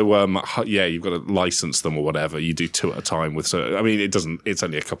 you've got to you've got to license them or whatever. You do 2 at a time with. So I mean, it's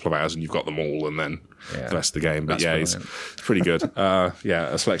only a couple of hours and you've got them all, and then the rest of the game. But it's pretty good. A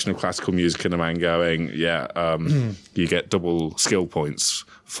selection of classical music and a man going. You get double skill points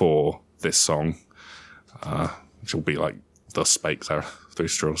for this song, which will be like "Thus Spake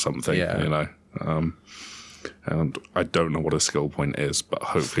Zarathustra" or something, Yeah. you know. And I don't know what a skill point is, but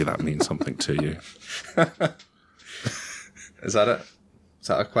hopefully that means something to you. Is that it? Is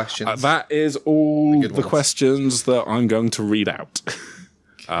that a question? That is all the ones. questions that I'm going to read out.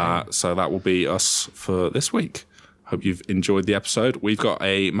 So that will be us for this week. Hope you've enjoyed the episode. We've got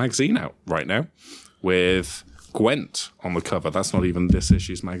a magazine out right now with Gwent on the cover. That's not even this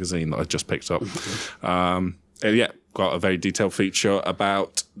issue's magazine that I just picked up. Yeah, got a very detailed feature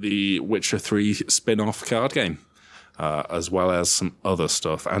about the Witcher 3 spin-off card game, as well as some other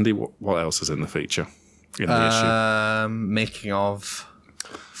stuff. Andy, what else is in the feature? In the issue? Making of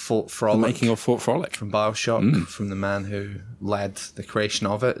Fort Frolic. Making of Fort Frolic. From BioShock, from the man who led the creation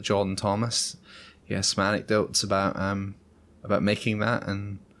of it, Jordan Thomas. He has some anecdotes about making that,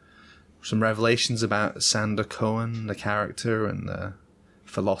 and some revelations about Sander Cohen, the character, and the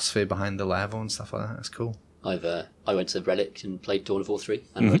philosophy behind the level and stuff like that. It's cool. I went to Relic and played Dawn of War 3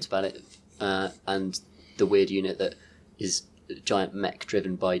 and wrote about it, and the weird unit that is a giant mech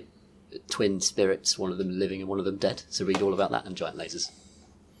driven by twin spirits, one of them living and one of them dead. So read all about that and giant lasers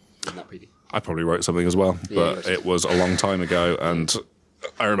in that preview. I probably wrote something as well, but it was a long time ago, and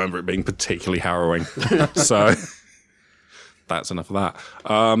I remember it being particularly harrowing. So that's enough of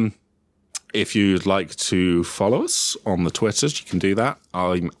that. If you'd like to follow us on the Twitters, you can do that.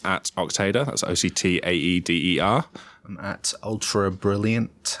 I'm at Octader. That's OCTAEDER. I'm at Ultra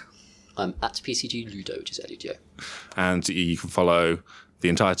Brilliant. I'm at PCG Ludo, which is Ludo. And you can follow the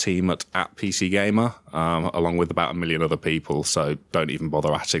entire team at PC Gamer, along with about 1 million other people. So don't even bother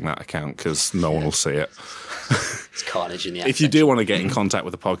atting that account because no one will see it. It's carnage in the If you do want to get in contact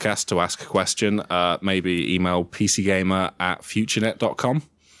with the podcast to ask a question, maybe email pcgamer@futurenet.com.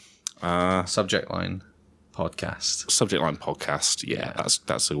 Subject line podcast. Subject line podcast. Yeah,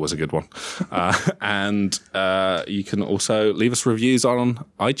 that's always a good one. And you can also leave us reviews on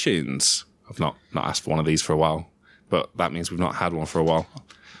iTunes. I've not asked for one of these for a while, but that means we've not had one for a while.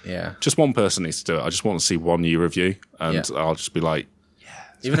 Yeah. Just one person needs to do it. I just want to see one new review, and I'll just be like,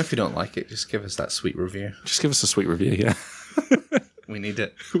 even if you don't like it, just give us that sweet review. just give us a sweet review. Yeah, We need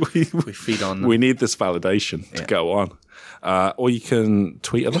it. we We feed on them. we need this validation to go on. Or you can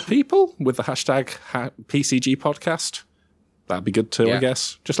tweet other people with the hashtag PCG podcast. That'd be good too, I Yeah.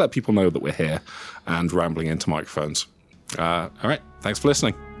 guess. Just let people know that we're here and rambling into microphones. All right. Thanks for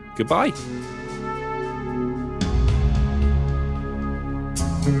listening. Goodbye.